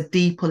 There's a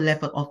deeper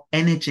level of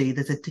energy.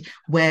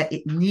 Where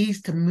it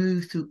needs to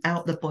move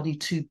throughout the body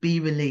to be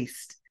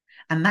released.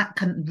 And that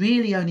can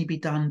really only be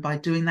done by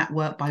doing that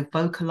work, by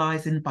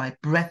vocalizing, by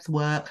breath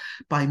work,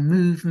 by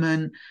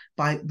movement,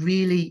 by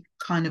really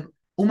kind of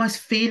almost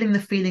feeling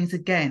the feelings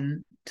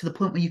again, to the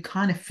point where you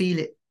kind of feel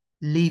it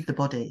leave the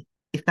body,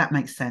 if that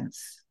makes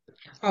sense.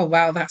 Oh,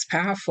 wow, that's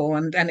powerful.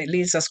 And it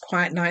leads us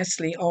quite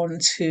nicely on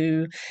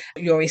to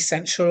your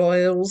essential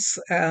oils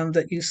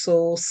that you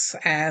source,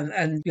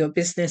 and your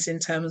business in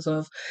terms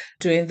of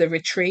doing the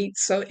retreat.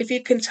 So if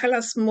you can tell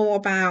us more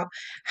about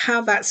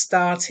how that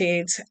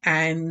started,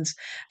 and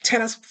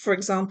tell us, for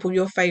example,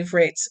 your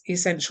favorite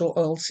essential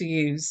oil to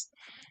use.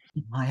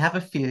 I have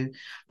a few,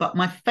 but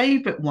my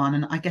favorite one,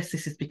 and I guess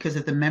this is because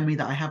of the memory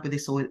that I have with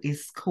this oil,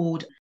 is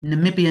called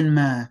Namibian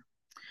myrrh.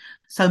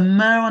 So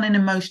myrrh on an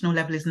emotional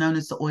level is known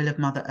as the oil of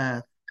Mother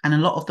Earth. And a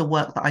lot of the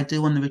work that I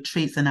do on the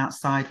retreats and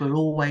outside, we're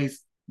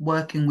always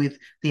working with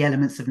the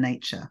elements of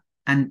nature.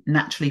 And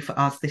naturally for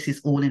us, this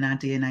is all in our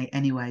DNA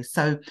anyway.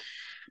 So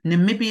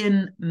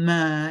Namibian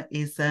myrrh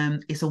is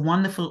a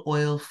wonderful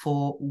oil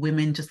for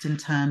women, just in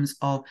terms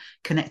of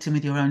connecting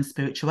with your own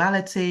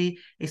spirituality.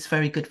 It's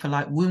very good for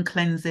like womb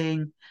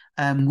cleansing,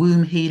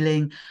 womb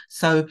healing.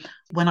 So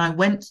when I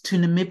went to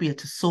Namibia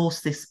to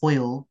source this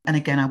oil, and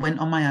again, I went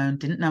on my own,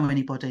 didn't know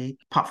anybody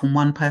apart from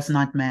one person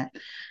I'd met.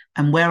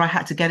 And where I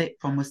had to get it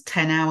from was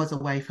 10 hours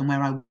away from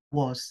where I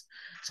was.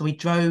 So we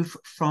drove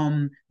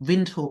from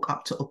Windhoek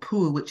up to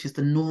Opuwo, which is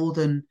the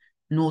northern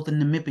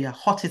Namibia,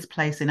 hottest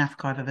place in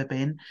Africa I've ever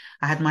been.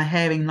 I had my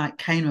hair in like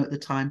Kano at the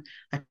time.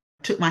 I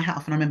took my hat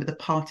off and I remember the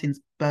partings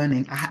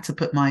burning. I had to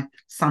put my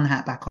sun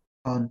hat back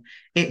on.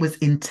 It was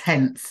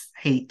intense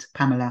heat,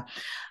 Pamela.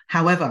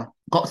 However,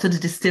 got to the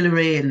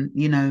distillery and,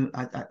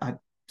 I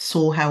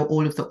saw how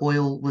all of the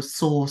oil was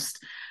sourced.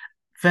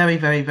 Very,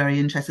 very, very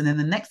interesting. And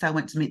then the next day I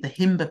went to meet the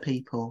Himba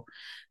people.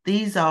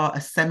 These are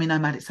a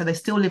semi-nomadic, so they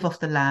still live off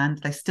the land.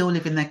 They still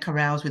live in their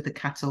corrals with the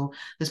cattle.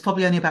 There's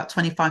probably only about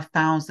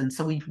 25,000.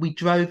 So we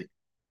drove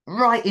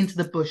right into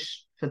the bush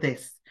for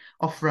this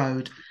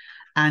off-road,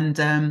 and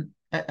an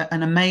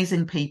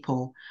amazing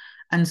people.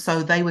 And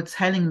so they were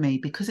telling me,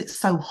 because it's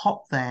so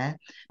hot there,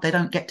 they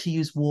don't get to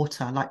use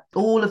water. Like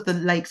all of the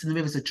lakes and the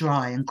rivers are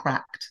dry and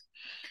cracked.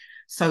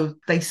 So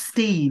they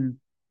steam.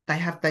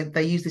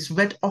 They use this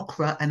red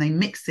ochre and they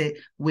mix it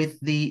with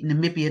the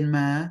Namibian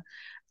myrrh,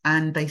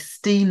 and they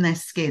steam their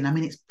skin. I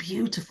mean, it's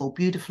beautiful,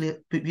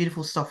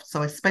 beautiful soft.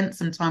 So I spent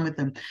some time with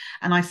them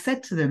and I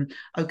said to them,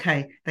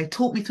 okay, they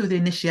taught me through the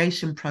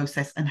initiation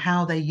process and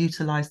how they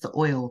utilize the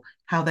oil,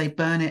 how they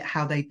burn it,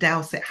 how they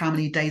douse it, how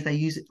many days they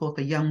use it for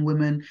young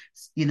women.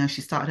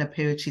 She started her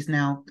period. She's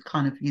now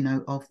kind of,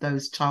 of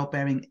those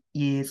childbearing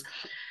years.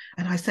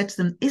 And I said to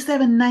them, is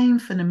there a name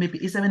for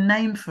Namibia? Is there a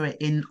name for it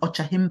in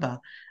Ochahimba?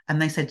 And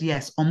they said,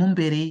 yes,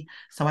 Omumbiri.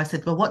 So I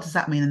said, well, what does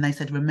that mean? And they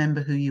said, remember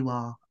who you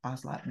are. I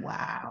was like,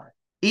 wow.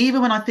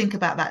 Even when I think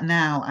about that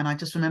now, and I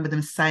just remember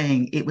them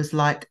saying, it was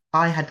like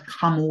I had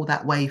come all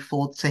that way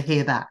to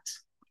hear that.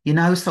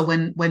 So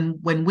when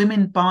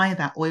women buy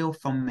that oil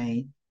from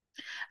me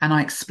and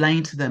I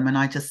explain to them and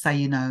I just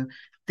say,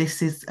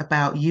 this is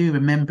about you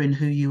remembering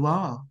who you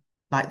are.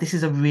 Like, this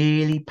is a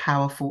really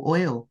powerful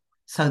oil.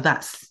 So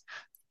that's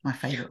my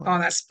favorite one. Oh,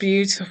 that's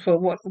beautiful.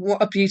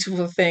 What a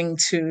beautiful thing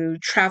to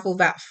travel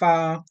that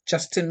far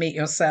just to meet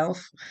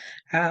yourself.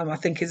 I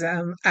think is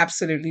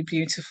absolutely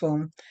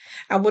beautiful.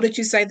 And what did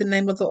you say the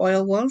name of the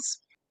oil was?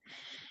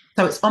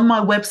 So it's on my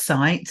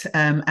website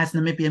as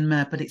Namibian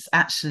myrrh, but it's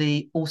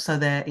actually also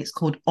there. It's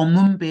called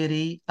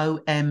Omumbiri,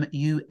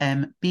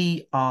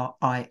 Omumbrii.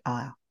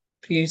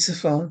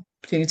 Beautiful,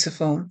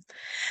 beautiful.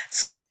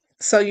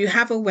 So you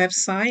have a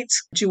website.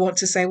 Do you want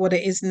to say what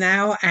it is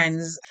now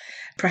and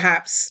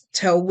perhaps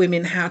tell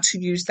women how to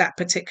use that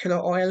particular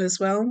oil as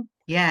well?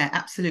 Yeah,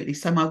 absolutely.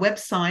 So my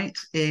website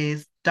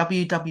is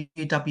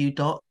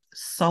www.soul,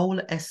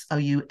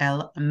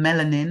 SOUL,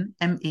 melanin,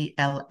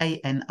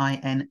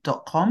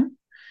 melanin.com.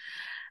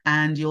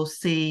 And you'll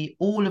see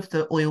all of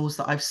the oils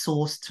that I've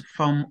sourced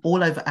from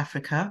all over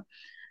Africa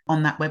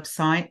on that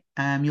website.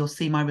 You'll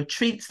see my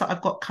retreats that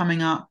I've got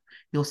coming up.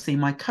 You'll see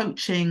my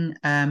coaching,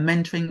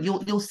 mentoring.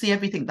 You'll see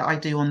everything that I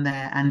do on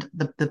there, and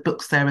the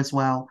books there as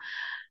well.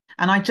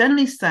 And I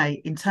generally say,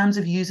 in terms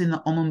of using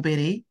the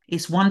Omumbiri,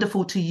 it's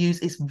wonderful to use.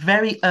 It's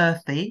very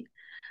earthy.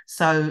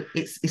 So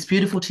it's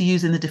beautiful to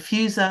use in the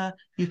diffuser.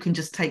 You can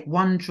just take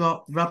one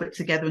drop, rub it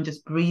together and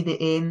just breathe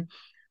it in.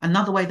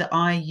 Another way that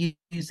I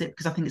use it,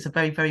 because I think it's a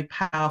very, very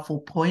powerful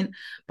point,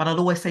 but I'll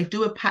always say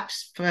do a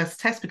patch first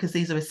test, because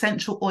these are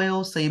essential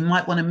oils. So you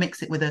might want to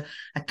mix it with a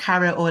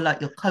carrot oil, like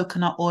your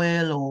coconut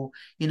oil, or,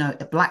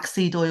 a black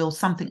seed oil,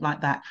 something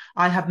like that.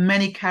 I have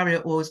many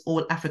carrier oils,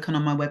 all African,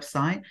 on my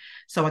website.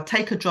 So I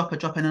take a drop,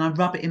 and then I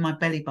rub it in my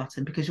belly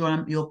button, because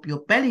your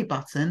belly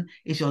button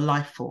is your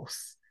life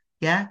force.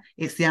 Yeah,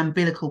 it's the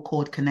umbilical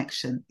cord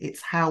connection.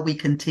 It's how we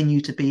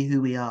continue to be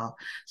who we are.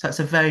 So it's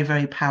a very,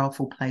 very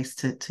powerful place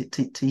to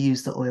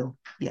use the oil.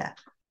 Yeah.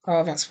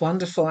 Oh, that's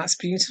wonderful. That's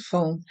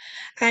beautiful.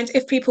 And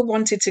if people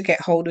wanted to get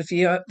hold of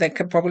you, they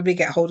could probably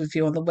get hold of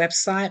you on the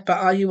website, but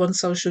are you on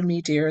social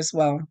media as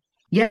well?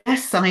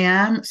 Yes, I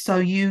am. So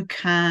you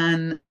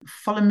can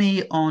follow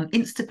me on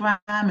Instagram.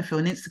 If you're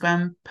an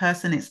Instagram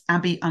person, it's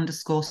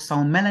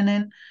Abi_Soul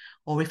Melanin.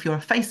 Or if you're a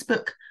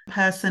Facebook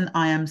person,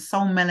 I am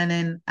Soul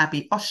Melanin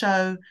Abi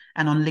Osho.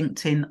 And on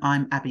LinkedIn,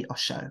 I'm Abi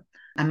Osho.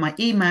 And my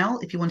email,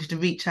 if you wanted to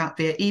reach out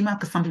via email,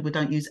 because some people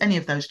don't use any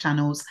of those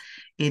channels,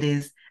 it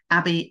is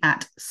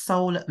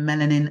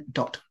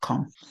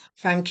abi@soulmelanin.com.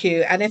 Thank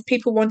you. And if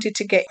people wanted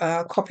to get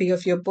a copy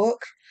of your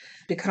book,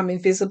 Become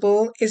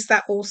Invisible, is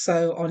that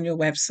also on your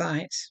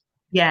website?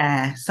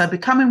 Yeah, so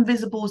Become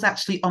Invisible is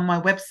actually on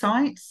my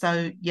website.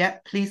 So, yeah,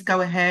 please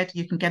go ahead.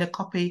 You can get a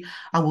copy.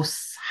 I will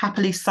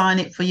happily sign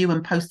it for you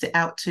and post it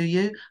out to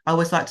you. I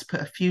always like to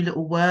put a few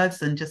little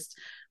words and just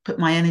put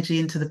my energy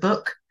into the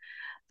book.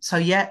 So,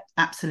 yeah,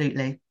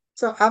 absolutely.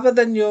 So, other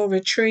than your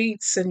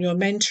retreats and your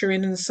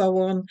mentoring and so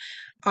on,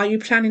 are you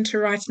planning to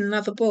write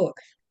another book?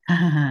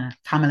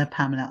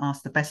 Pamela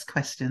asked the best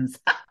questions.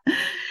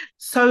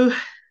 So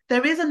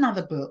There is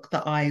another book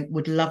that I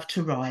would love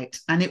to write,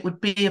 and it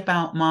would be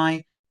about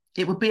my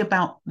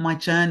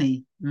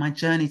journey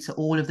to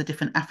all of the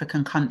different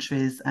African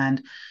countries,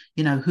 and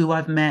who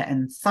I've met,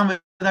 and some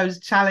of those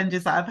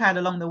challenges that I've had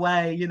along the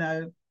way,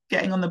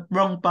 getting on the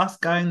wrong bus,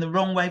 going the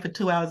wrong way for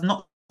 2 hours,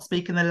 not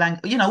speaking the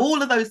language,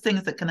 all of those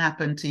things that can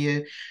happen to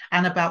you,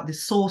 and about the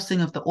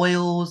sourcing of the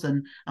oils,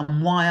 and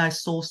why I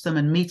source them,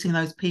 and meeting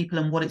those people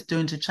and what it's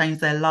doing to change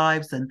their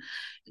lives. And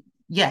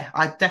yeah,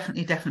 I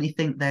definitely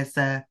think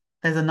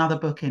there's another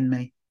book in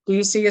me. Do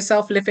you see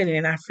yourself living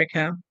in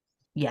Africa?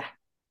 Yeah,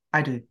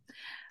 I do.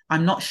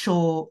 I'm not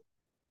sure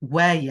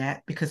where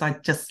yet, because I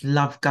just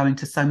love going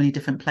to so many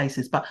different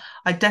places, but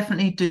I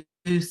definitely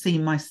do see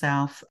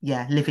myself,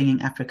 living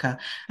in Africa.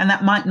 And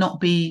that might not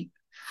be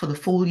for the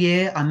full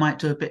year. I might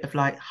do a bit of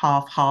like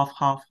half, half,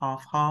 half,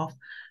 half, half,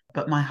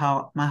 but my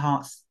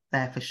heart's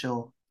there for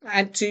sure.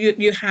 And do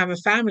you have a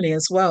family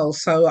as well?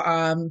 So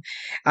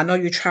I know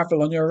you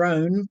travel on your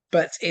own,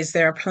 but is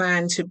there a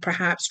plan to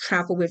perhaps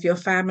travel with your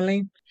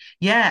family?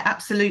 Yeah,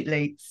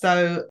 absolutely.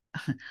 So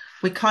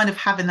we're kind of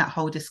having that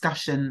whole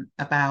discussion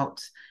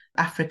about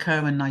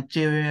Africa and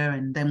Nigeria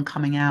and them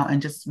coming out,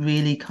 and just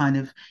really kind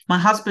of, my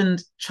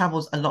husband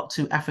travels a lot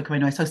to Africa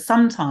anyway. So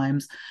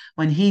sometimes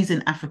when he's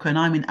in Africa and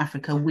I'm in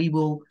Africa, we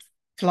will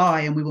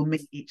fly and we will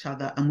meet each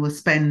other, and we'll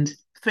spend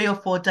 3 or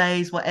 4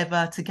 days,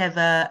 whatever,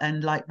 together.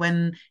 And like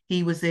when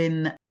he was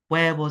in,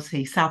 where was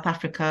he? South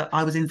Africa.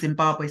 I was in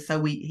Zimbabwe.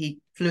 So he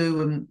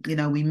flew,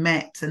 and, we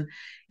met. And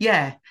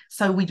yeah,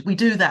 so we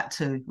do that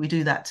too. We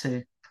do that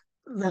too.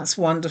 That's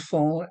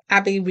wonderful.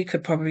 Abby, we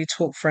could probably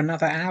talk for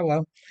another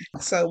hour.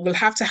 So we'll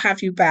have to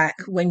have you back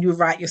when you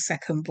write your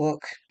second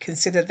book.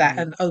 Consider that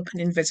Okay. an open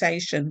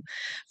invitation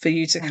for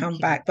you to come Thank you.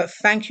 back. But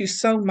thank you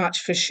so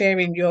much for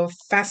sharing your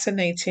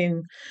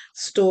fascinating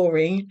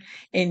story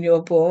in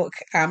your book.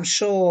 I'm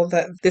sure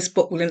that this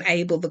book will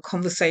enable the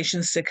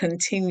conversations to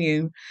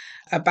continue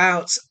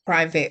about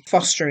private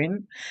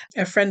fostering.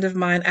 A friend of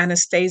mine,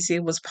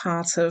 Anastasia, was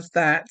part of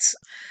that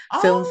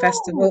film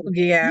festival. Oh,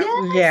 Yeah,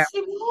 yeah. yes,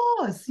 it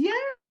was. Yeah,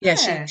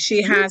 Yeah.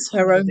 she has Beautiful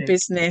her own lady.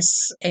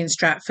 business in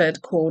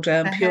Stratford called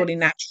Uh-huh. Purely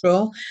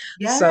Natural.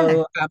 Yeah.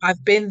 So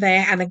I've been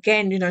there. And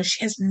again,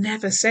 she has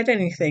never said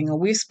anything. Or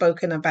we've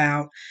spoken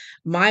about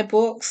my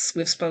books.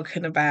 We've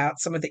spoken about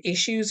some of the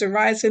issues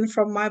arising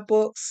from my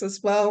books as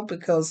well,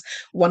 because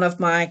one of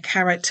my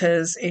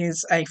characters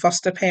is a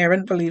foster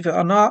parent, believe it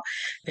or not,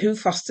 who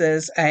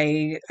fosters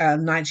a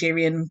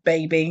Nigerian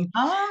baby.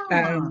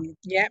 Ah,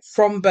 Yeah,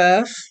 from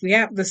birth.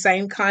 Yeah, the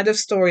same kind of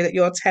story that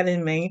you're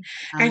telling me,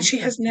 how and she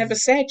has never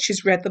interesting. said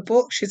she's read the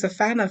book, she's a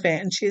fan of it,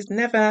 and she's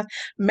never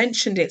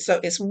mentioned it. So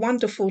it's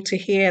wonderful to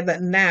hear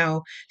that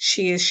now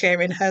she is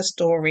sharing her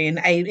story and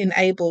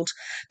enabled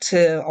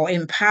to, or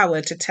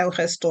empowered to tell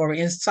her story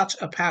in such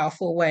a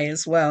powerful way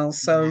as well.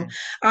 So Yeah.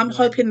 I'm Yeah.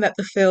 hoping that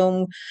the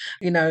film,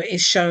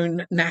 is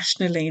shown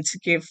nationally to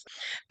give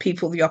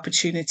people the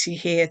opportunity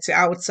here to,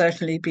 I would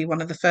certainly be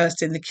one of the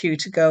first in the queue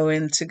to go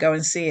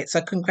and see it.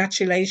 So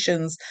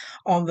congratulations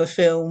on the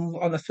film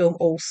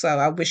also.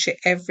 I wish it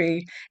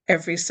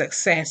every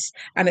success.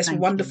 And it's Thank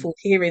you. wonderful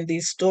hearing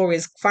these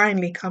stories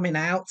finally coming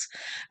out.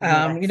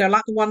 Yes.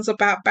 Like the ones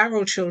about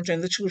barrel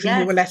children, the children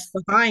who were left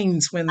Yes.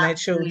 behind when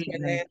Absolutely.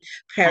 their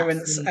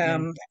parents,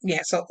 Absolutely.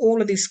 yeah. So all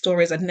of these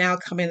stories are now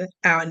coming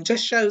out, and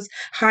just shows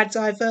how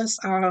diverse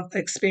our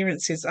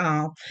experiences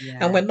are.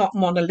 And we're Yeah. not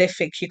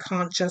monolithic. You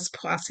can't just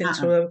put us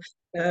into Uh-uh.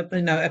 a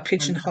One of the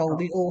pigeonhole.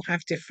 We box. all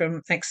have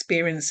different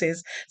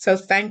experiences. So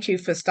thank you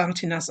for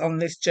starting us on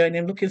this journey.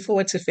 I'm looking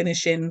forward to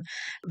finishing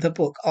the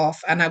book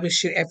off, and I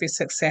wish you every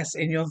success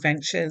in your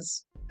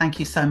ventures. Thank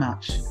you so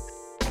much.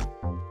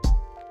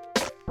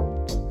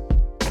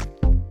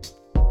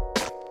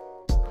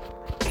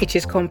 It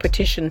is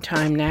competition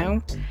time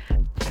now,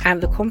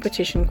 and the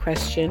competition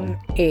question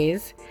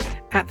is: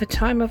 at the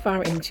time of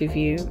our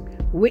interview,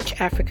 which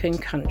African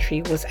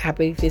country was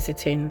Abi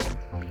visiting?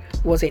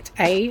 Was it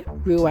A,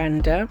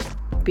 Rwanda,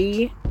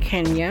 B,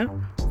 Kenya,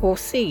 or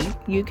C,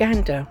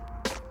 Uganda?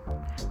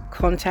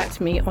 Contact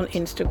me on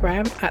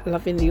Instagram at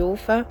Loving the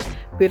Author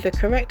with the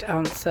correct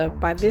answer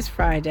by this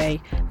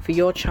Friday for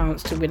your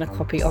chance to win a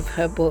copy of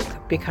her book,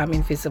 Become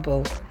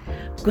Invisible.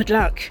 Good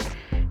luck!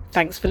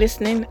 Thanks for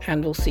listening,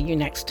 and we'll see you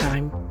next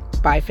time.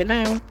 Bye for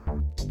now.